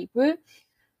 100 other people.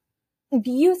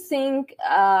 Do you think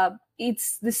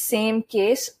it's the same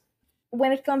case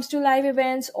when it comes to live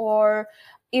events, or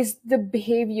is the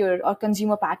behavior or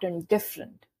consumer pattern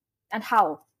different? And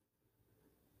how?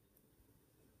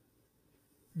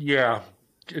 Yeah,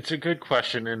 it's a good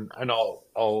question, and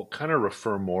I'll kind of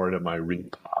refer more to my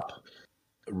Repop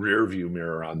rear view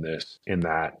mirror on this, in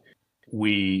that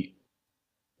we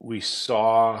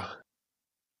saw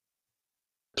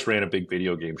ran a big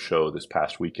video game show this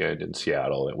past weekend in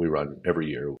Seattle that we run every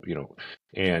year, you know,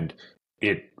 and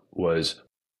it was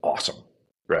awesome,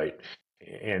 right?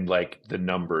 And like the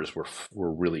numbers were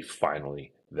really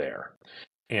finally there.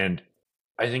 And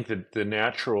I think that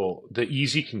the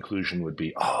easy conclusion would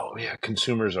be, oh yeah,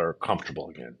 consumers are comfortable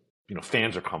again. You know,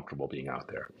 fans are comfortable being out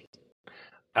there.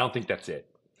 I don't think that's it.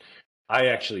 I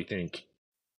actually think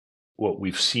what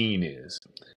we've seen is,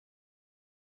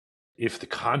 if the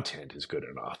content is good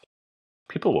enough,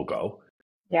 people will go.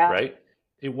 Yeah. Right?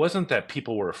 It wasn't that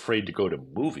people were afraid to go to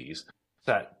movies,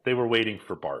 that they were waiting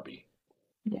for Barbie.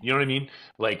 Yeah. You know what I mean?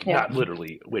 Like, not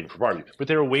literally waiting for Barbie, but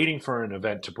they were waiting for an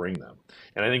event to bring them.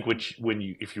 And I think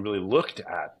if you really looked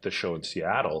at the show in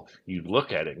Seattle, you'd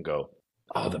look at it and go,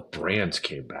 oh, the brands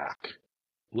came back.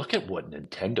 Look at what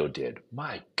Nintendo did.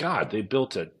 My God, they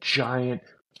built a giant,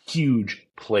 huge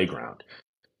playground.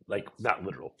 Like, not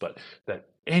literal, but that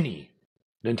any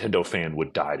Nintendo fan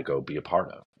would die to go be a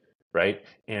part of, right?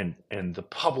 And the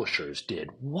publishers did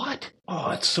what? Oh,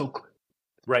 it's so cool.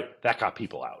 Right? That got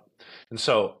people out. And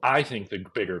so I think the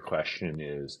bigger question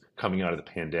is, coming out of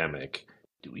the pandemic,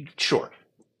 sure,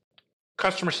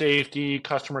 customer safety,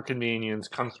 customer convenience,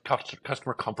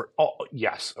 customer comfort. Oh,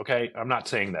 yes. Okay. I'm not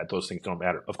saying that those things don't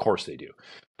matter. Of course they do.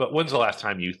 But when's the last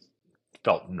time you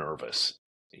felt nervous?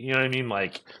 You know what I mean?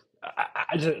 Like,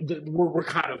 we're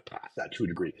kind of past that to a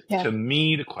degree. Yeah. To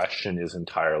me, the question is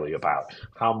entirely about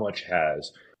how much have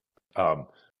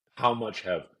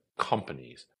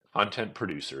companies, content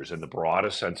producers, in the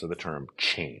broadest sense of the term,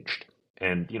 changed.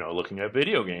 And, you know, looking at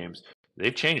video games,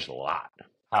 they've changed a lot.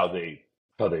 How they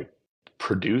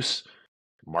produce,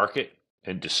 market,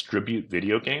 and distribute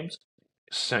video games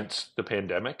since the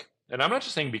pandemic. And I'm not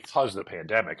just saying because of the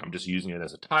pandemic, I'm just using it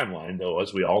as a timeline, though,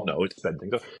 as we all know,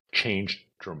 things have changed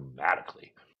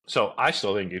dramatically. So I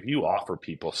still think if you offer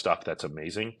people stuff that's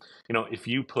amazing, you know, if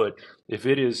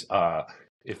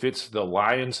it's the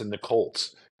Lions and the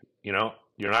Colts, you know,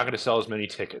 you're not going to sell as many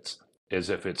tickets as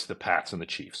if it's the Pats and the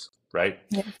Chiefs, right?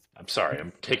 Yeah. I'm sorry,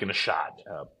 I'm taking a shot,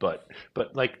 but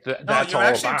like that's all about. You're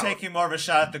actually taking more of a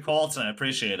shot at the Colts, and I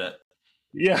appreciate it.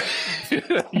 Yeah.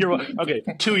 You're okay.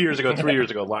 2 years ago, 3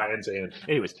 years ago, Lions, and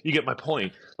anyways, you get my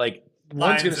point. Like,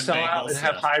 one's going to sell out and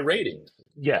have high ratings.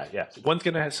 Yeah. One's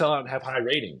going to sell out and have high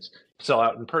ratings, sell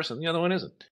out in person. The other one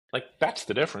isn't. Like, that's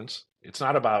the difference. It's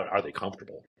not about are they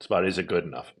comfortable. It's about is it good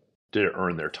enough? Did it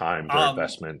earn their time, their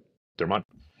investment, their money?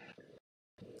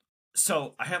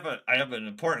 So I have an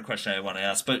important question I want to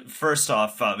ask, but first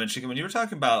off, Vinci, when you were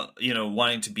talking about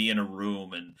wanting to be in a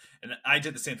room, and I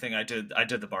did the same thing. I did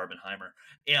the Barbenheimer,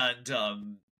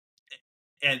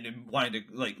 and wanting to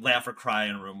like laugh or cry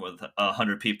in a room with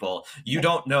 100 people. You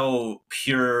don't know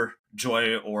pure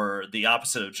joy or the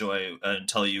opposite of joy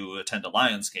until you attend a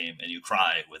Lions game and you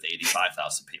cry with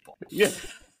 85,000 people. Yeah,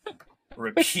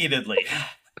 repeatedly.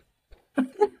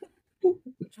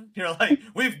 You're like,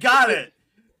 we've got it.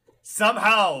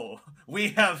 Somehow we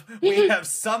have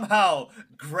somehow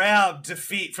grabbed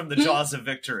defeat from the jaws of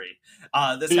victory.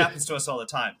 This happens to us all the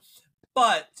time.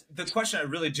 But the question I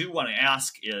really do want to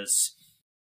ask is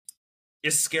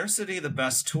scarcity the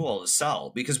best tool to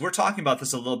sell? Because we're talking about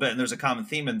this a little bit, and there's a common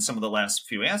theme in some of the last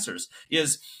few answers,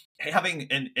 is having,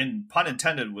 and pun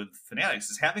intended with Fanatics,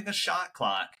 is having a shot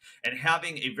clock and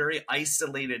having a very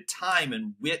isolated time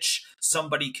in which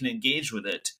somebody can engage with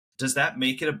it. Does that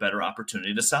make it a better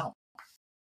opportunity to sell?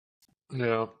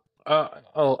 No,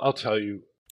 I'll tell you,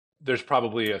 there's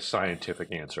probably a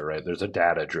scientific answer, right? There's a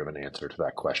data-driven answer to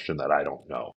that question that I don't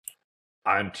know.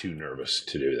 I'm too nervous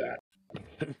to do that.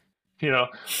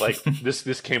 Like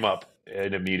this came up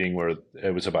in a meeting where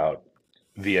it was about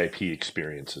VIP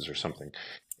experiences or something,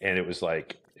 and it was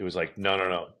like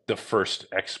no, the first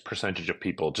X percentage of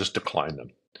people, just decline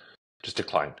them, just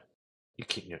decline.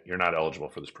 You're not eligible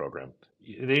for this program.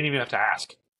 They didn't even have to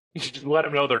ask. You should just let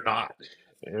them know they're not.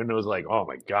 And it was like, oh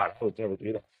my God, I would never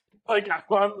do that. Like,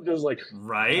 I'm just like,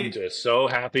 right? I'm just so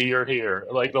happy you're here.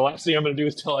 Like, the last thing I'm going to do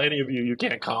is tell any of you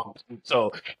can't come.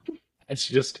 So it's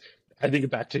just, I think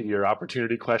back to your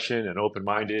opportunity question and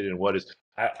open-minded and what is,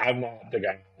 I'm not the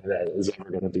guy that is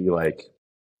ever going to be like,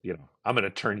 I'm going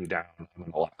to turn you down. I'm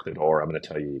going to lock the door. I'm going to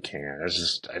tell you can't.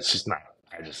 It's just not,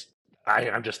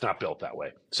 I'm just not built that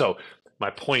way. So my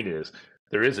point is,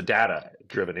 there is a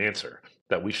data-driven answer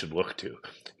that we should look to.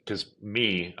 Because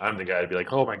I'm the guy to be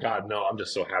like, oh my God, no, I'm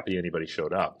just so happy anybody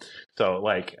showed up. So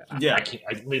like, yeah,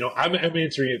 I'm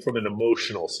answering it from an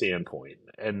emotional standpoint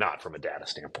and not from a data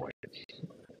standpoint.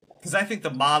 Because I think the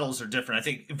models are different. I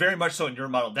think very much so in your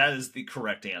model, that is the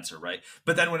correct answer, right?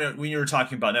 But then when you were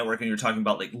talking about networking, you were talking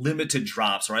about like limited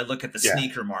drops, or I look at the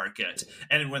sneaker market,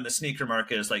 and when the sneaker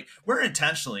market is like, we're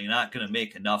intentionally not going to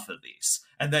make enough of these.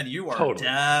 And then you are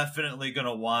definitely going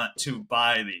to want to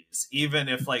buy these, even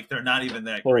if like they're not even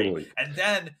that great. And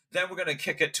then we're going to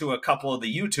kick it to a couple of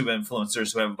the YouTube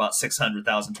influencers who have about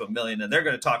 600,000 to 1 million, and they're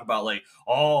going to talk about like,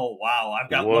 oh wow, I've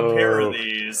got one pair of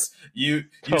these. You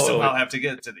somehow have to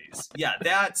get to these. Yeah,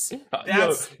 that's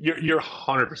you're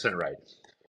 100% right.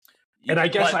 And I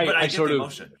guess I sort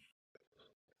of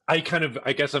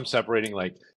I guess I'm separating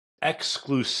like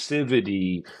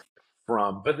exclusivity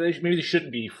from, but maybe they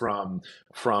shouldn't be from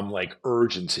like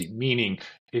urgency. Meaning,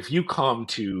 if you come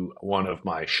to one of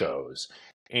my shows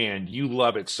and you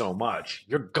love it so much,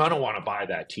 you're gonna want to buy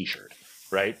that T-shirt,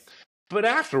 right? But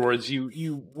afterwards,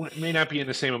 you may not be in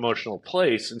the same emotional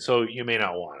place, and so you may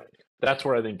not want it. That's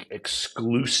where I think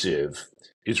exclusive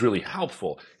is really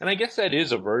helpful. And I guess that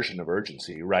is a version of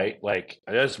urgency, right? Like,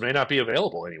 this may not be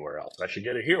available anywhere else. I should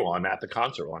get it here while I'm at the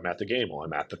concert, while I'm at the game, while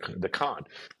I'm at the con.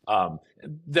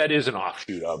 That is an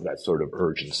offshoot of that sort of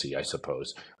urgency, I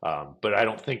suppose. But I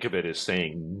don't think of it as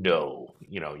saying, no,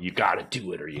 you got to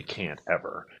do it or you can't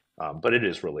ever. But it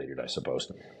is related, I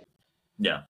suppose.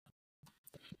 Yeah.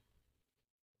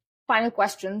 Final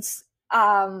questions.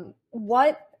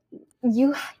 What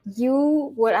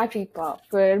you were at Repop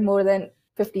for more than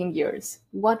 15 years.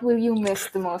 What will you miss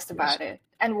the most about it?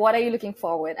 And what are you looking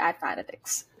forward at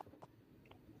Fanatics?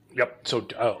 Yep. So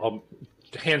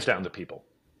hands down the people.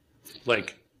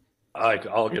 Like,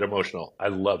 I'll get emotional. I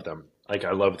love them. Like,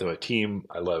 I love the team.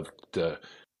 I loved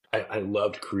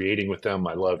creating with them.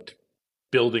 I loved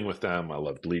building with them. I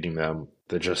loved leading them.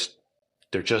 They're just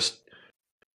the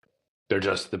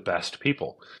best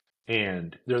people.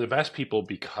 And they're the best people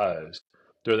because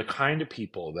they're the kind of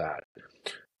people that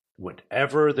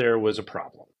whenever there was a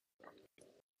problem,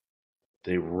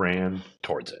 they ran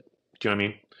towards it. Do you know what I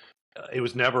mean? It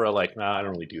was never a like, nah, I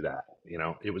don't really do that.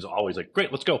 It was always like,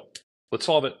 great, let's go. Let's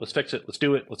solve it. Let's fix it. Let's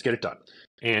do it. Let's get it done.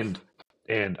 And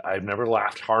I've never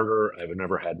laughed harder. I've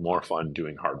never had more fun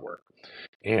doing hard work.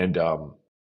 And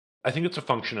I think it's a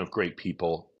function of great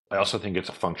people. I also think it's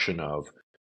a function of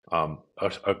a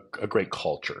great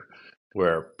culture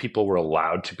where people were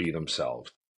allowed to be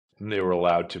themselves and they were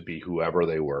allowed to be whoever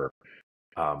they were.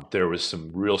 There was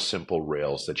some real simple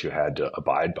rails that you had to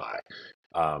abide by.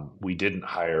 We didn't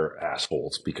hire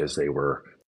assholes because they were,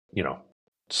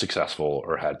 successful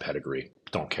or had pedigree.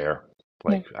 don't care.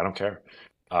 Like, I don't care.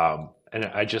 And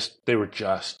they were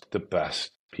just the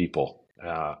best people.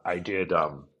 I did,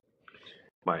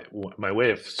 my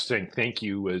way of saying thank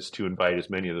you was to invite as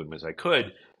many of them as I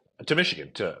could to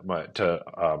Michigan, to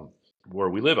where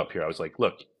we live up here. I was like,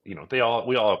 look, we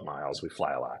all have miles. We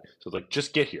fly a lot. So it's like,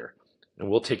 just get here and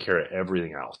we'll take care of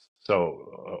everything else.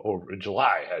 So over in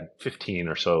July, I had 15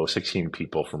 or so, 16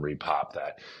 people from Repop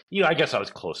that, I guess I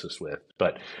was closest with.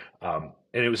 But, and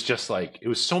it was just like, it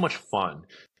was so much fun.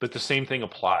 But the same thing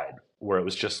applied where it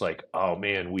was just like, oh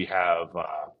man, we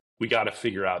got to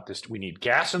figure out this. We need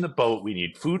gas in the boat. We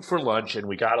need food for lunch, and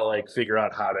we got to like figure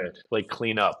out how to like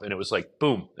clean up. And it was like,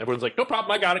 boom, everyone's like, no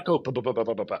problem, I got it. Go,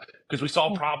 because we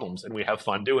solve problems and we have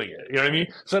fun doing it. You know what I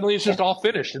mean? Suddenly it's just all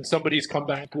finished, and somebody's come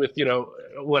back with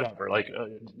whatever. Like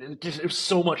it was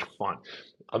so much fun.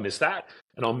 I'll miss that,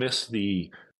 and I'll miss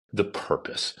the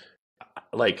purpose.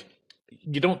 Like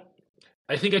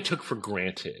I think I took for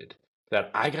granted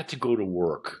that I got to go to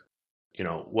work,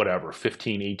 whatever,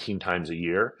 15, 18 times a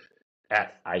year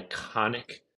at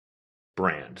iconic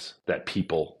brands that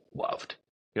people loved.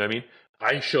 You know what I mean?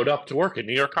 I showed up to work at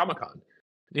New York Comic Con.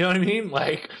 You know what I mean?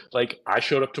 Like I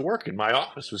showed up to work in my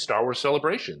office with Star Wars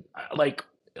Celebration. Like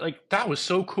that was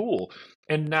so cool.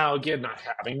 And now again, not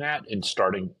having that and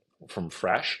starting from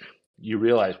fresh, you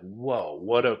realize, whoa,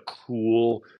 what a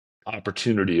cool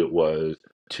opportunity it was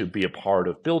to be a part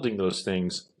of building those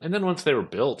things. And then once they were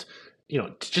built,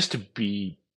 just to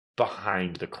be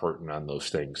behind the curtain on those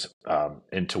things,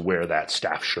 and to wear that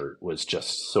staff shirt was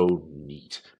just so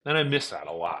neat. And I miss that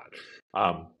a lot.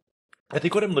 I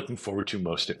think what I'm looking forward to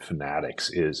most at Fanatics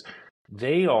is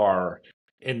they are,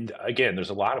 and again, there's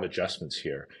a lot of adjustments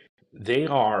here. They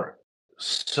are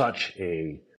such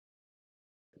a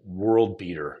world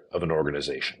beater of an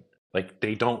organization. Like,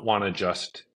 they don't want to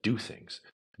just do things.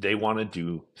 They want to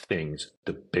do things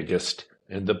the biggest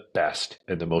and the best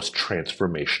and the most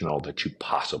transformational that you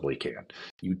possibly can.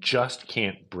 You just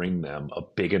can't bring them a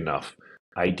big enough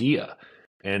idea.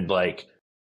 And like,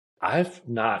 I've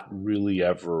not really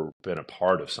ever been a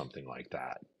part of something like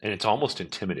that. And it's almost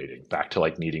intimidating, back to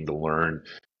like needing to learn,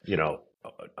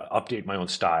 update my own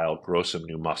style, grow some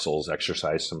new muscles,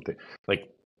 exercise something. Like,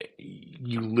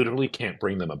 you literally can't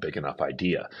bring them a big enough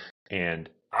idea. And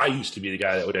I used to be the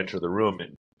guy that would enter the room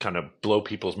and kind of blow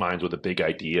people's minds with a big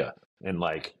idea. And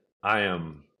like,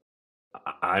 I'm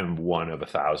one of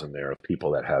 1,000 there of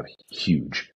people that have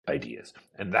huge ideas.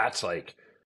 And that's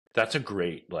a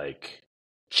great like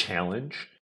challenge,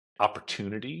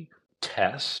 opportunity,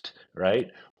 test, right?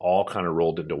 All kind of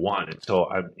rolled into one. And so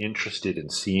I'm interested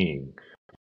in seeing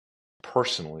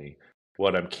personally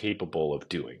what I'm capable of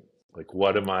doing. Like,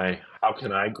 how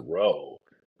can I grow?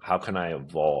 How can I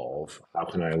evolve? How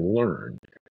can I learn?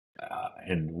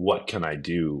 And what can I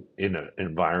do in an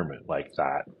environment like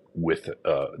that with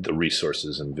the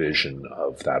resources and vision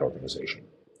of that organization?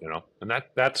 And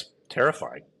that's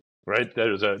terrifying, right?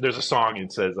 There's a song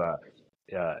that says,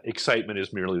 excitement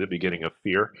is merely the beginning of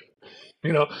fear.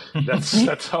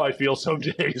 That's how I feel some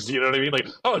days. You know what I mean? Like,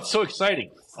 oh, it's so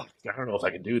exciting. Fuck, I don't know if I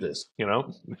can do this.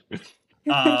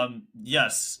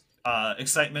 Yes.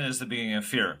 Excitement is the beginning of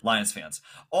fear. Lions fans.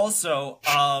 Also,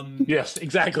 yes,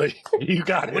 exactly. You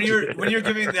got it. When you're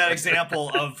giving that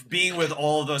example of being with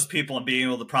all of those people and being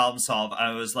able to problem solve,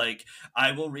 I was like,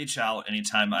 I will reach out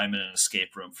anytime I'm in an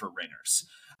escape room for ringers.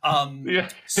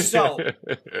 So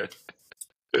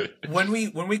when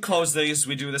we close these,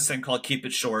 we do this thing called Keep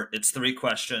It Short. It's 3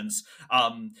 questions.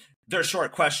 They're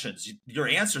short questions. Your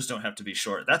answers don't have to be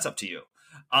short. That's up to you.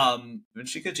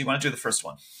 Vanshika, do you want to do the first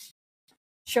one?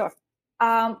 Sure.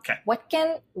 Okay. What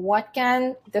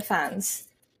can the fans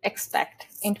expect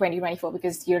in 2024?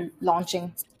 Because you're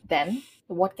launching then.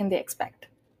 What can they expect?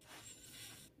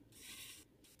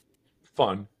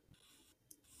 Fun.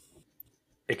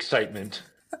 Excitement.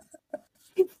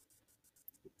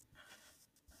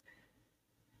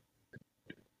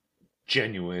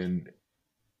 Genuineness.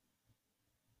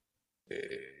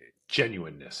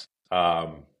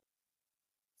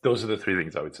 Those are the 3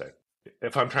 things I would say.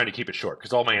 If I'm trying to keep it short,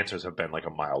 because all my answers have been like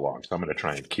a mile long, so I'm going to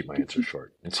try and keep my answers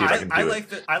short and see if I can do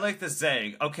it. I like the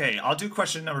Zag. Okay, I'll do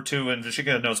question number 2, and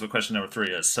Vashika knows what question number 3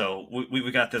 is, so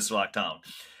we got this locked down.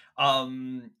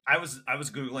 I was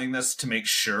Googling this to make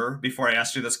sure before I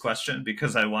asked you this question,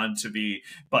 because I wanted to be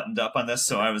buttoned up on this,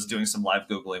 so I was doing some live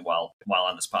Googling while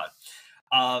on this pod.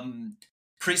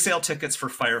 Pre-sale tickets for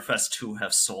Firefest 2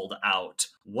 have sold out.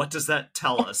 What does that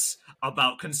tell us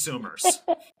about consumers?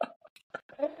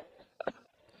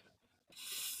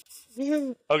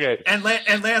 Okay. And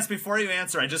Lance, before you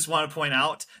answer, I just want to point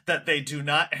out that they do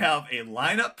not have a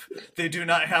lineup. They do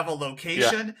not have a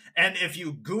location. Yeah. And if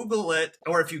you Google it,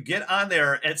 or if you get on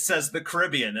there, it says the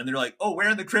Caribbean. And they're like, oh, we're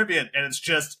in the Caribbean. And it's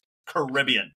just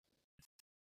Caribbean.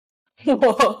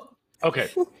 Okay.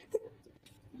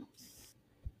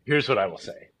 Here's what I will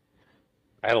say.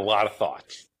 I had a lot of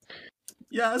thoughts.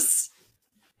 Yes.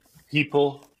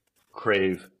 People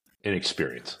crave an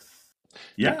experience.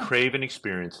 Yeah. They crave an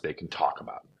experience they can talk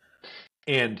about.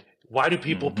 And why do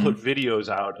people put videos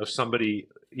out of somebody,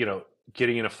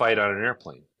 getting in a fight on an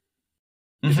airplane?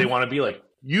 Because they want to be like,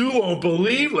 you won't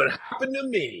believe what happened to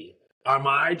me on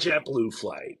my JetBlue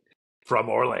flight from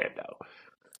Orlando.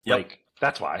 Yep. Like,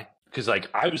 that's why. Because,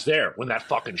 I was there when that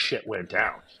fucking shit went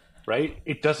down, right?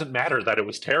 It doesn't matter that it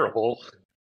was terrible.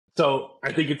 So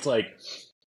I think it's like,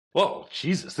 whoa,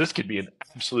 Jesus, this could be an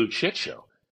absolute shit show.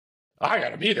 I got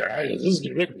to be there. This is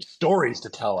going to make me stories to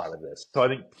tell out of this. So I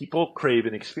think people crave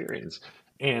an experience.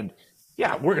 And,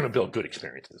 yeah, we're going to build good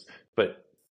experiences. But it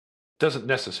doesn't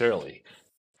necessarily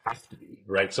have to be,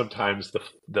 right? Sometimes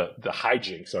the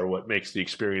hijinks are what makes the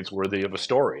experience worthy of a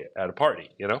story at a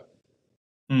party,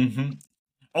 Mm-hmm.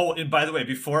 Oh, and by the way,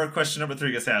 before question number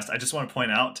 3 gets asked, I just want to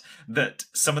point out that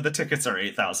some of the tickets are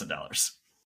 $8,000.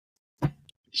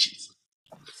 Jesus.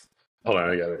 Hold on,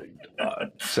 I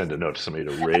gotta send a note to somebody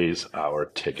to raise our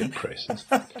ticket prices.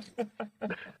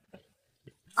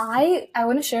 I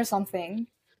want to share something.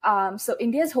 So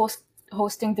India is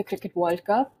hosting the Cricket World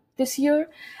Cup this year,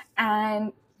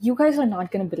 and you guys are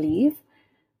not going to believe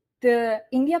the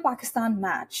India-Pakistan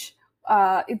match.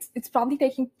 It's probably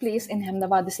taking place in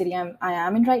Ahmedabad, the city I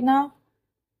am in right now.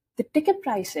 The ticket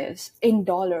prices in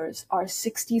dollars are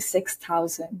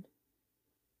 $66,000.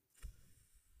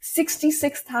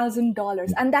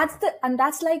 $66,000, and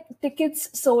that's like tickets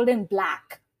sold in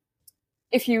black.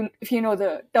 If you know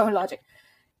the terminology,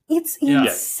 it's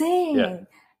insane.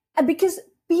 Yeah. Because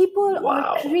people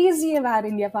are crazy about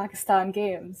India-Pakistan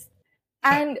games,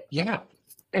 and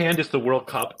and it's the World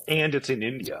Cup, and it's in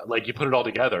India. Like, you put it all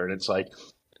together, and it's like,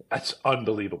 that's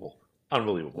unbelievable.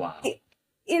 Wow. It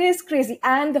is crazy,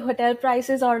 and the hotel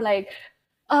prices are like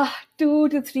 2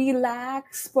 to 3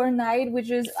 lakhs per night,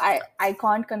 which is I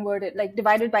can't convert it. Like,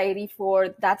 divided by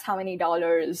 84, that's how many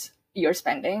dollars you're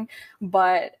spending.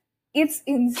 But it's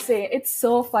insane. It's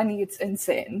so funny. It's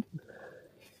insane.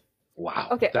 Wow.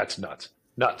 Okay. That's nuts.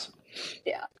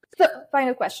 Yeah. So,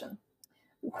 final question.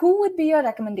 Who would be your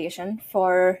recommendation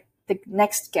for the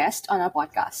next guest on our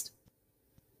podcast?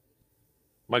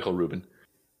 Michael Rubin.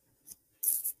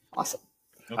 Awesome.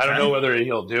 Okay. I don't know whether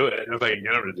he'll do it, if I can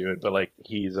get him to do it, but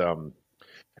he's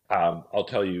I'll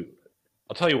tell you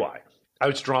why. I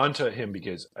was drawn to him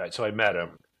because so I met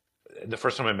him. The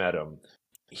first time I met him,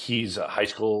 he's a high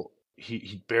school.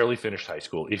 He barely finished high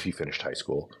school, if he finished high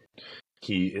school.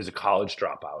 He is a college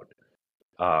dropout.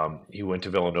 He went to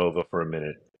Villanova for a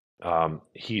minute.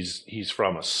 He's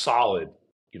from a solid,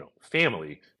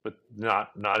 family, but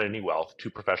not any wealth. 2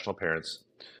 professional parents.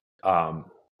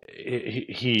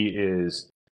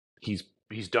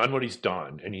 He's done what he's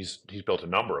done, and he's built a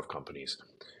number of companies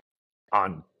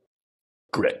on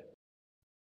grit,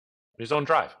 his own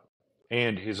drive,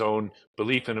 and his own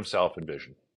belief in himself and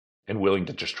vision, and willing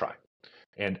to just try.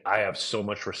 And I have so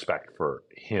much respect for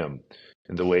him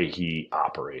and the way he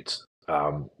operates.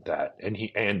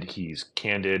 He's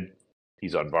candid,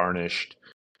 he's unvarnished,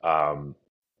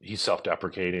 he's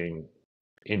self-deprecating.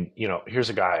 And here's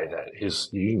a guy that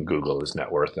you can Google his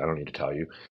net worth. I don't need to tell you.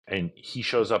 And he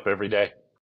shows up every day.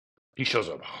 He shows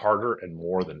up harder and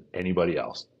more than anybody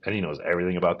else. And he knows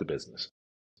everything about the business.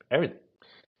 Everything.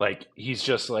 He's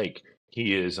just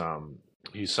he's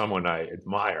someone I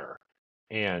admire.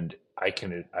 And I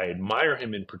admire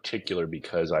him in particular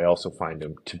because I also find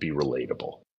him to be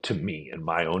relatable to me in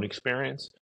my own experience.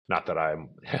 Not that I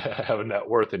have a net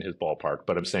worth in his ballpark,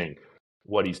 but I'm saying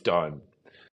what he's done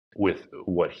with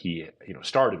what he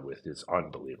started with is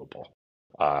unbelievable.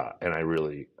 And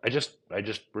I just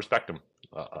respect him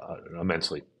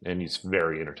immensely, and he's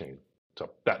very entertaining. So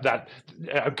that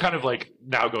I'm kind of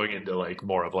now going into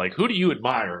more of who do you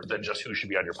admire than just who should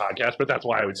be on your podcast. But that's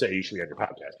why I would say he should be on your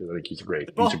podcast, because I think he's a great.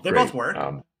 They both work.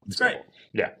 It's great.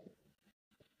 Yeah.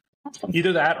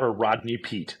 Either that or Rodney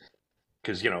Peete,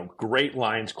 because great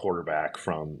Lions quarterback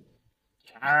from.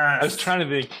 I was trying to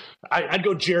think. I'd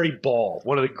go Jerry Ball,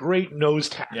 one of the great nose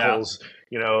tackles,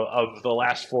 of the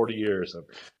last 40 years.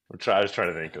 I was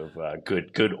trying to think of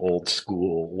good old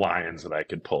school Lions that I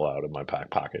could pull out of my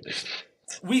pocket.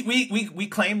 We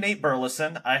claim Nate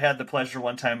Burleson. I had the pleasure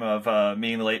one time of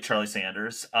meeting the late Charlie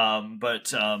Sanders.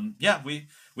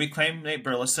 We claim Nate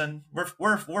Burleson.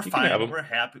 We're fine. We're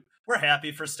happy. We're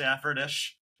happy for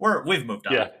Staffordish. We've moved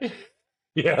on. Yeah.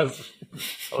 Yes.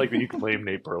 I like that you claim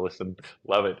Nate Burleson.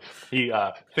 Love it. He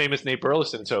famous Nate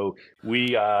Burleson. So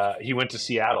he went to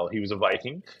Seattle. He was a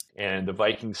Viking, and the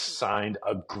Vikings signed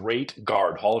a great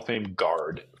guard, Hall of Fame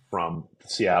guard from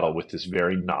Seattle with this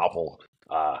very novel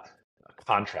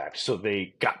contract. So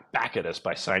they got back at us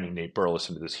by signing Nate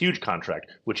Burleson to this huge contract,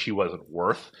 which he wasn't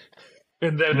worth.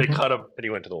 And then they cut him, and he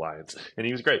went to the Lions, and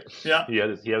he was great. Yeah, he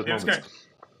has moments. Great.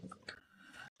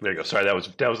 There you go. Sorry, that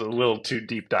was a little too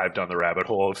deep dive down the rabbit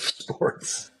hole of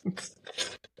sports.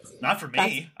 Not for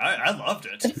me. I loved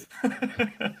it.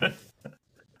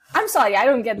 I'm sorry, I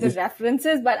don't get the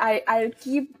references, but I'll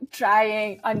keep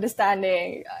trying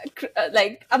understanding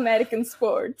like American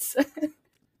sports.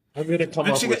 I'm going to come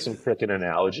up with some freaking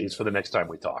analogies for the next time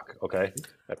we talk, okay?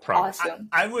 I promise. Awesome.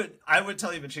 I would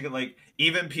tell you, Michigan, like,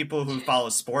 even people who follow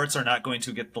sports are not going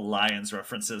to get the Lions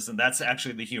references, and that's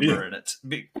actually the humor in it.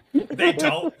 They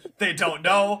don't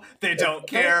know, they don't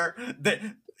care.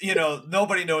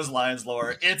 Nobody knows Lions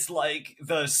lore. It's like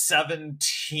the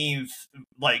 17th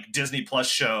like Disney Plus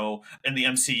show in the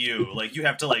MCU. Like, you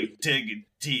have to like dig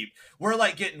deep. We're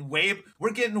getting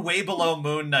way below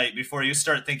Moon Knight before you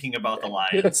start thinking about the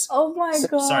Lions. Oh my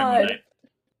god! Sorry, Moon Knight.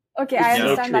 Okay, I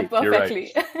understand that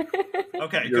perfectly.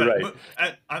 Okay, You're good.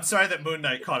 Right. I'm sorry that Moon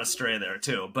Knight caught a stray there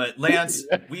too, but Lance,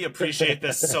 we appreciate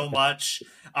this so much.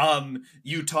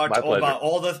 You talked about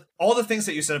all the things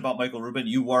that you said about Michael Rubin.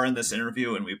 You were in this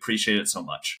interview, and we appreciate it so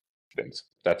much. Thanks.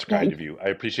 That's kind of you. I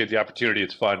appreciate the opportunity.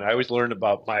 It's fun. I always learn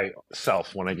about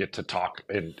myself when I get to talk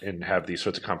and have these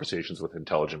sorts of conversations with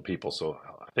intelligent people. So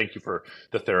thank you for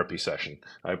the therapy session.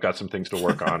 I've got some things to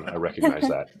work on. I recognize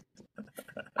that.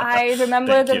 I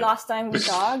remember the last time we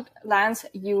talked, Lance,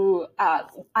 I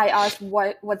asked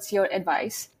what's your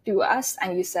advice to us,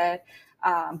 and you said,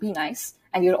 be nice,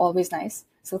 and you're always nice.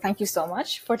 So thank you so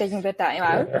much for taking the time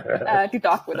out to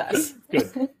talk with us.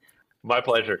 Good. My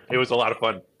pleasure. It was a lot of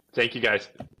fun. Thank you, guys.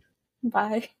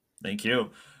 Bye. Thank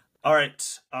you. All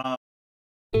right.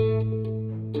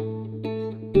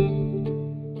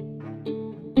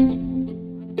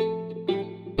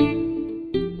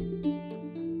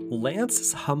 Lance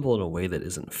is humble in a way that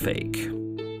isn't fake,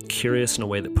 curious in a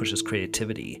way that pushes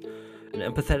creativity, and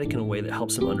empathetic in a way that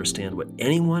helps him understand what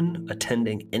anyone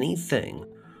attending anything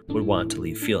would want to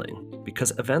leave feeling.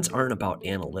 Because events aren't about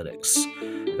analytics.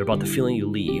 They're about the feeling you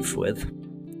leave with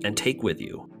and take with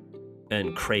you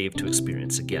and crave to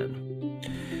experience again.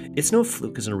 It's No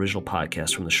Fluke is an original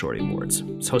podcast from the Shorty Awards.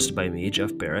 It's hosted by me,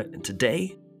 Jeff Barrett, and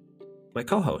today, my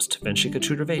co-host, Vanshika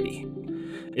Chaturvedi.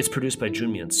 It's produced by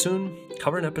Junmian Soon,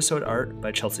 cover and episode art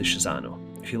by Chelsea Shizano.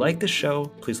 If you like this show,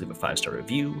 please leave a 5-star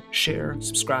review, share,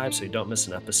 subscribe so you don't miss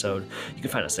an episode. You can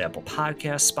find us at Apple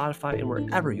Podcasts, Spotify, and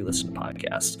wherever you listen to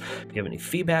podcasts. If you have any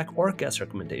feedback or guest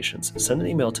recommendations, send an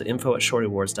email to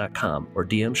info@shortyawards.com or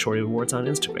DM Shorty Awards on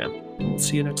Instagram. We'll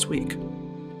see you next week.